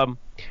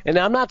 and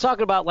I'm not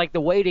talking about like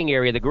the waiting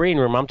area, the green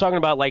room. I'm talking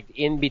about like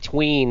in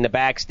between the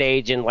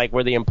backstage and like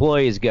where the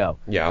employees go.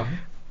 Yeah.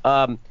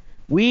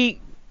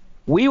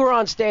 We were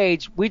on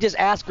stage. We just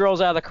asked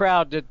girls out of the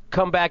crowd to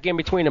come back in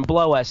between and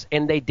blow us,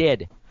 and they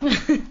did.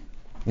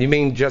 You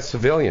mean just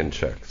civilian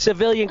chicks?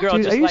 Civilian girls,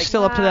 Dude, just are you like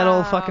still up to that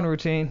old fucking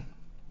routine?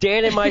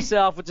 Dan and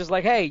myself were just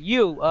like, hey,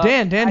 you.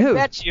 Dan I who?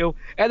 bet you.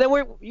 And then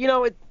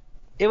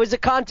it was a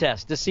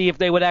contest to see if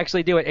they would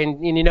actually do it,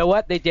 and you know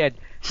what? They did.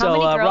 How so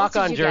many girls rock did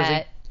on you Jersey.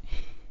 get?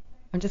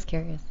 I'm just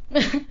curious.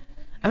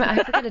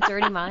 I forgot a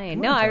dirty mind.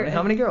 No,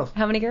 How many girls?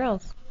 How many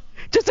girls?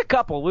 Just a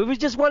couple. We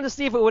just wanted to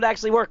see if it would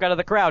actually work out of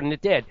the crowd, and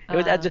it did.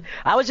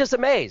 I was just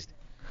amazed.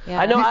 Yeah.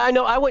 I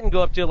know. I wouldn't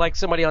go up to like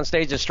somebody on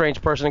stage, a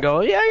strange person, and go,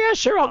 yeah,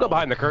 sure, I'll go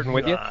behind the curtain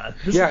with you.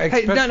 Yeah,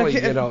 Hey, especially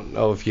no, you don't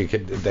know if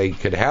they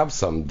could have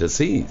some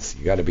disease.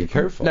 You got to be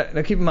careful.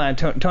 Now keep in mind,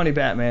 Tony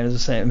Batman is the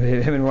same.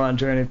 Him and Ron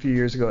Jeremy a few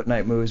years ago at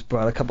Night Moves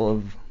brought a couple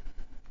of.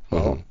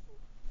 Mhm.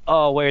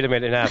 Oh, wait a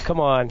minute now. Come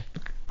on.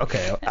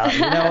 Okay, you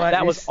know what?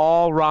 That was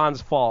all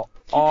Ron's fault.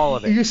 All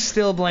of it. You're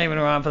still blaming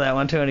Ron for that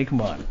one, Tony.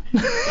 Come on.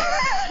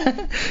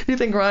 You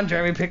think Ron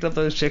Jeremy picked up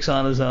those chicks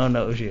on his own?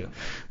 That was you.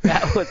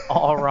 That was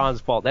all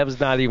Ron's fault. That was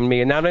not even me.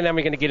 And now I'm not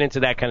going to get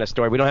into that kind of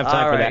story. We don't have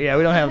time All for right, that. yeah,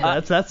 we don't have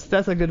that.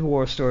 That's a good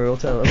war story. We'll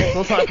tell.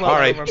 We'll talk about. All it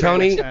right, over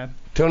Tony. next time.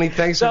 Tony,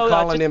 thanks So, for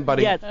calling just- in,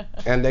 buddy. yeah.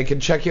 And they can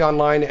check you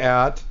online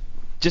at.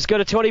 Just go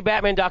to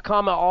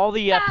TonyBatman.com. All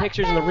the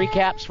pictures and the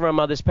recaps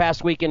from this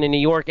past weekend in New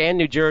York and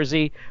New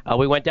Jersey.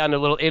 We went down to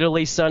little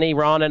Italy, Sonny,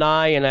 Ron, and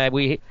I, and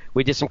we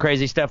did some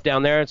crazy stuff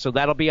down there, so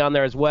that'll be on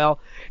there as well.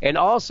 And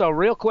also,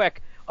 real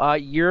quick,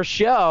 your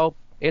show,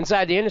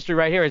 Inside the Industry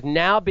right here, is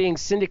now being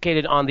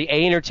syndicated on the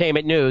A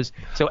Entertainment News.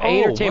 So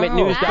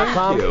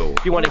AEntertainmentNews.com.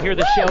 If you want to hear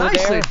the show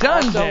Nicely there.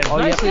 done, James.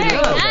 Nicely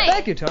done. Nice.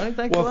 Thank you, Tony.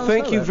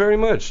 Thank you very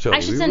much, Tony. I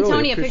should We send really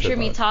Tony a appreciate picture of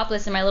me that.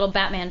 topless in my little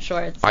Batman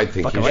shorts. I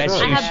think you Yes,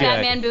 should. I have should.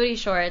 Batman booty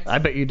shorts. I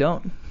bet you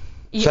don't.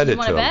 Send you it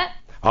want to to him. bet?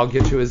 I'll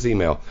get you his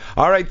email.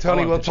 All right,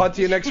 Tony. We'll talk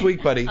to you next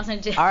week, buddy. I'll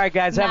send you. All right,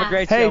 guys. Have a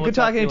great show. Hey, We'll good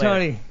talk talking to you,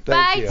 later. Tony.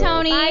 Thank Bye, you.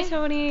 Tony. Bye,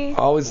 Tony.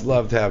 Always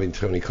loved having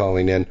Tony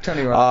calling in.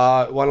 Tony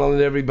rocks. Want to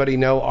let everybody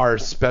know our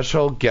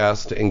special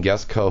guest and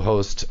guest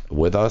co-host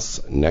with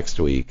us next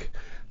week,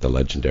 the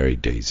legendary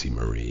Daisy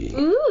Marie.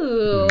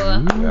 Ooh.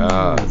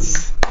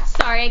 Yes.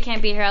 Sorry I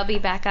can't be here. I'll be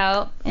back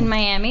out in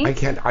Miami. I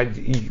can't. I've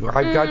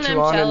got you I'm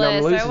on, and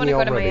I'm jealous. losing I want you to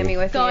go to already. Miami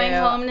with Going you.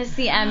 home to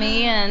see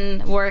Emmy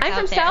and work I'm out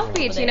from there South for a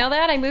Beach. little You know bit.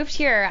 that? I moved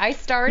here. I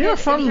started You're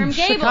from Gable.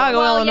 Chicago,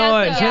 Well,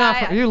 Illinois. yes, You're not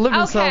yeah. from, you live in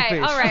Okay, South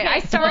Beach. all right. I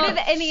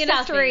started in the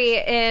South industry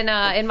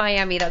in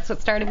Miami. That's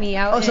what started me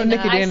out. Oh, so in,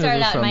 Nikki I Daniels started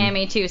is out in from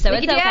Miami too, so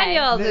Nikki it's okay.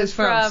 Daniels Is is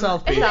from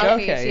South Beach.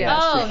 Okay, yeah.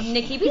 Oh,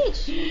 Nikki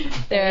Beach.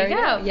 There you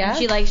go. Yeah.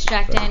 She likes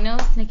Jack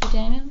Daniels, Nikki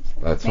Daniels.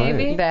 That's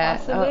Maybe. right. That,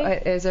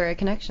 Possibly. is there a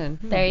connection?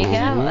 There you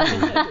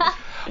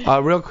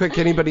go. Real quick,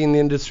 anybody in the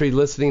industry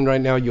listening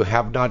right now, you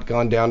have not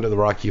gone down to the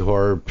Rocky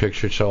Horror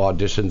Picture Show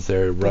auditions.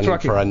 They're running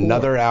Rocky for Horror?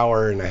 another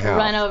hour and a half.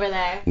 Run over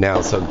there.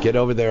 Now, so get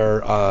over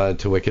there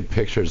to Wicked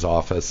Pictures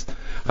office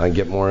and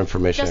get more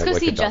information Just at go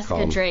see wicked.com.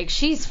 Jessica Drake.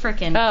 She's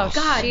freaking. Oh,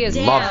 God, she is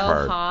damn. Love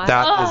her. hot.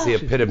 That is Oh. the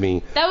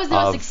epitome. That was the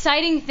most of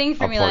exciting thing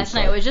for a me porn last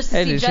star. night. Was just to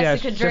Hey, see did she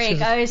have- Jessica Drake.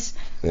 Jessica's- I was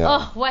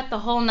Yeah. wet the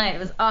whole night. It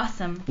was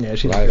awesome. Yeah,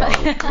 she's Right a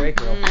on. great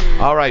girl.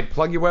 All right,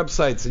 plug your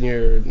websites and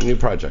your new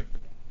project.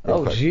 Real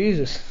Oh, quick.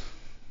 Jesus.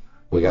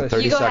 We got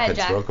 30 You go ahead, seconds,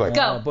 Jack. real quick.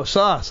 Go. But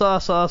Saw.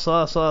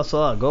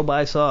 Go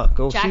buy Saw.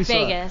 Go Jack see Saw.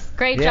 Vegas.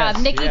 Great Yes,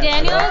 job. Nikki yes,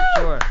 Daniels.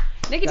 Sure.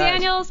 Nikki Guys.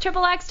 Daniels,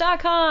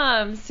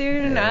 XXX.com.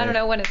 Soon, I don't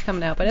know when it's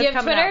coming out, but Do it's you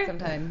have coming Twitter? out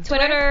sometime.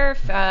 Twitter?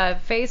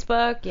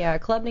 Facebook, yeah,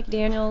 Club Nikki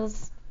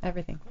Daniels,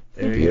 everything.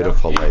 There you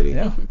Beautiful go. lady.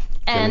 Yeah.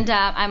 And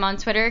I'm on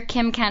Twitter,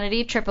 Kim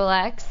Kennedy,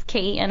 XXX,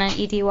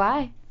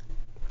 KENNEDY.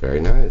 Very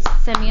nice.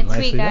 Send me a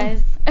Nicely tweet,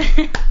 guys.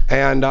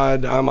 And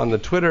I'm on the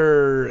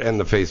Twitter and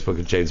the Facebook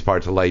of James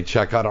Bartolet.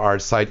 Check out our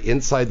site,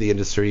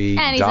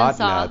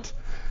 InsideTheIndustry.net.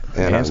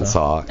 And on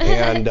Saw.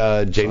 And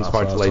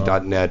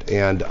JamesBartolet.net.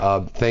 And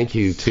thank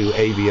you to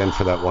AVN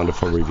for that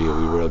wonderful review.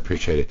 We really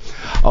appreciate it.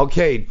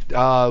 Okay,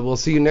 we'll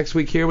see you next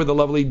week here with the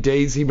lovely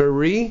Daisy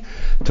Marie.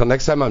 Till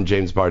next time, I'm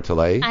James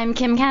Bartolet. I'm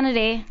Kim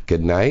Kennedy.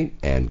 Good night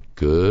and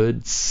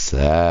good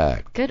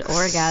sex. Good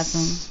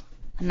orgasm.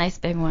 A nice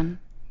big one.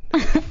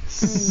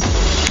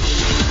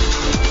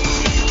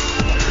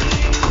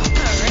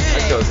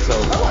 That goes so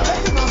well.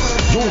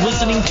 You're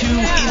listening to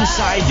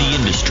Inside the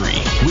Industry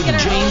with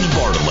James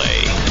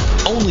Bartolet,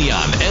 only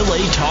on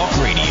LA Talk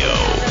Radio.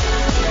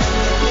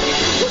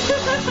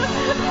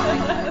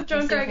 The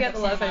drunker I get, the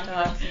less I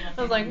talk.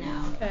 I was like,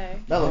 okay.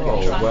 That look Oh,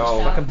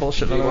 well, fucking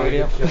bullshit on the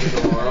radio.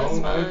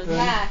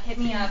 Yeah, hit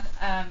me up.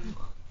 Can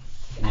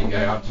you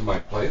get out to my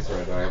place,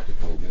 or do I have to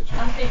come get you?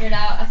 I'll figure it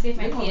out. I'll see if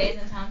my PA's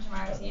in town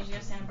tomorrow, so you should go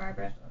to Santa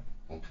Barbara.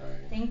 Okay.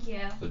 Thank you.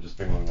 So just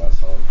bring one less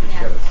home. You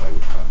Yeah. gotta sign the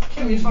contract.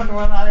 Kim, you fucking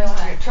run out of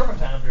there and get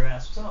turpentine up your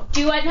ass. What's up?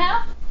 Do what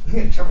now? You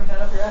get turpentine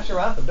up your ass, you're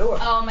out the door.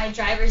 Oh, my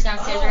driver's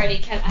downstairs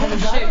already. I have a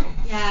shoot.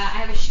 Yeah, I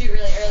have a shoot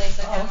really early,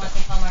 so Kevin wants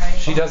me home already.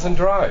 She doesn't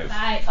drive.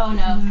 Oh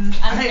no.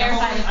 I'm Hey,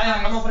 terrified of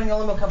I'm cars. opening a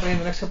limo company in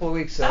the next couple of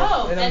weeks, so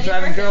Oh, and that'd I'm be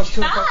driving perfect. girls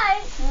to and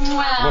Bye. from.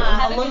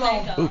 Have a good limo.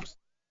 night, though. Oops.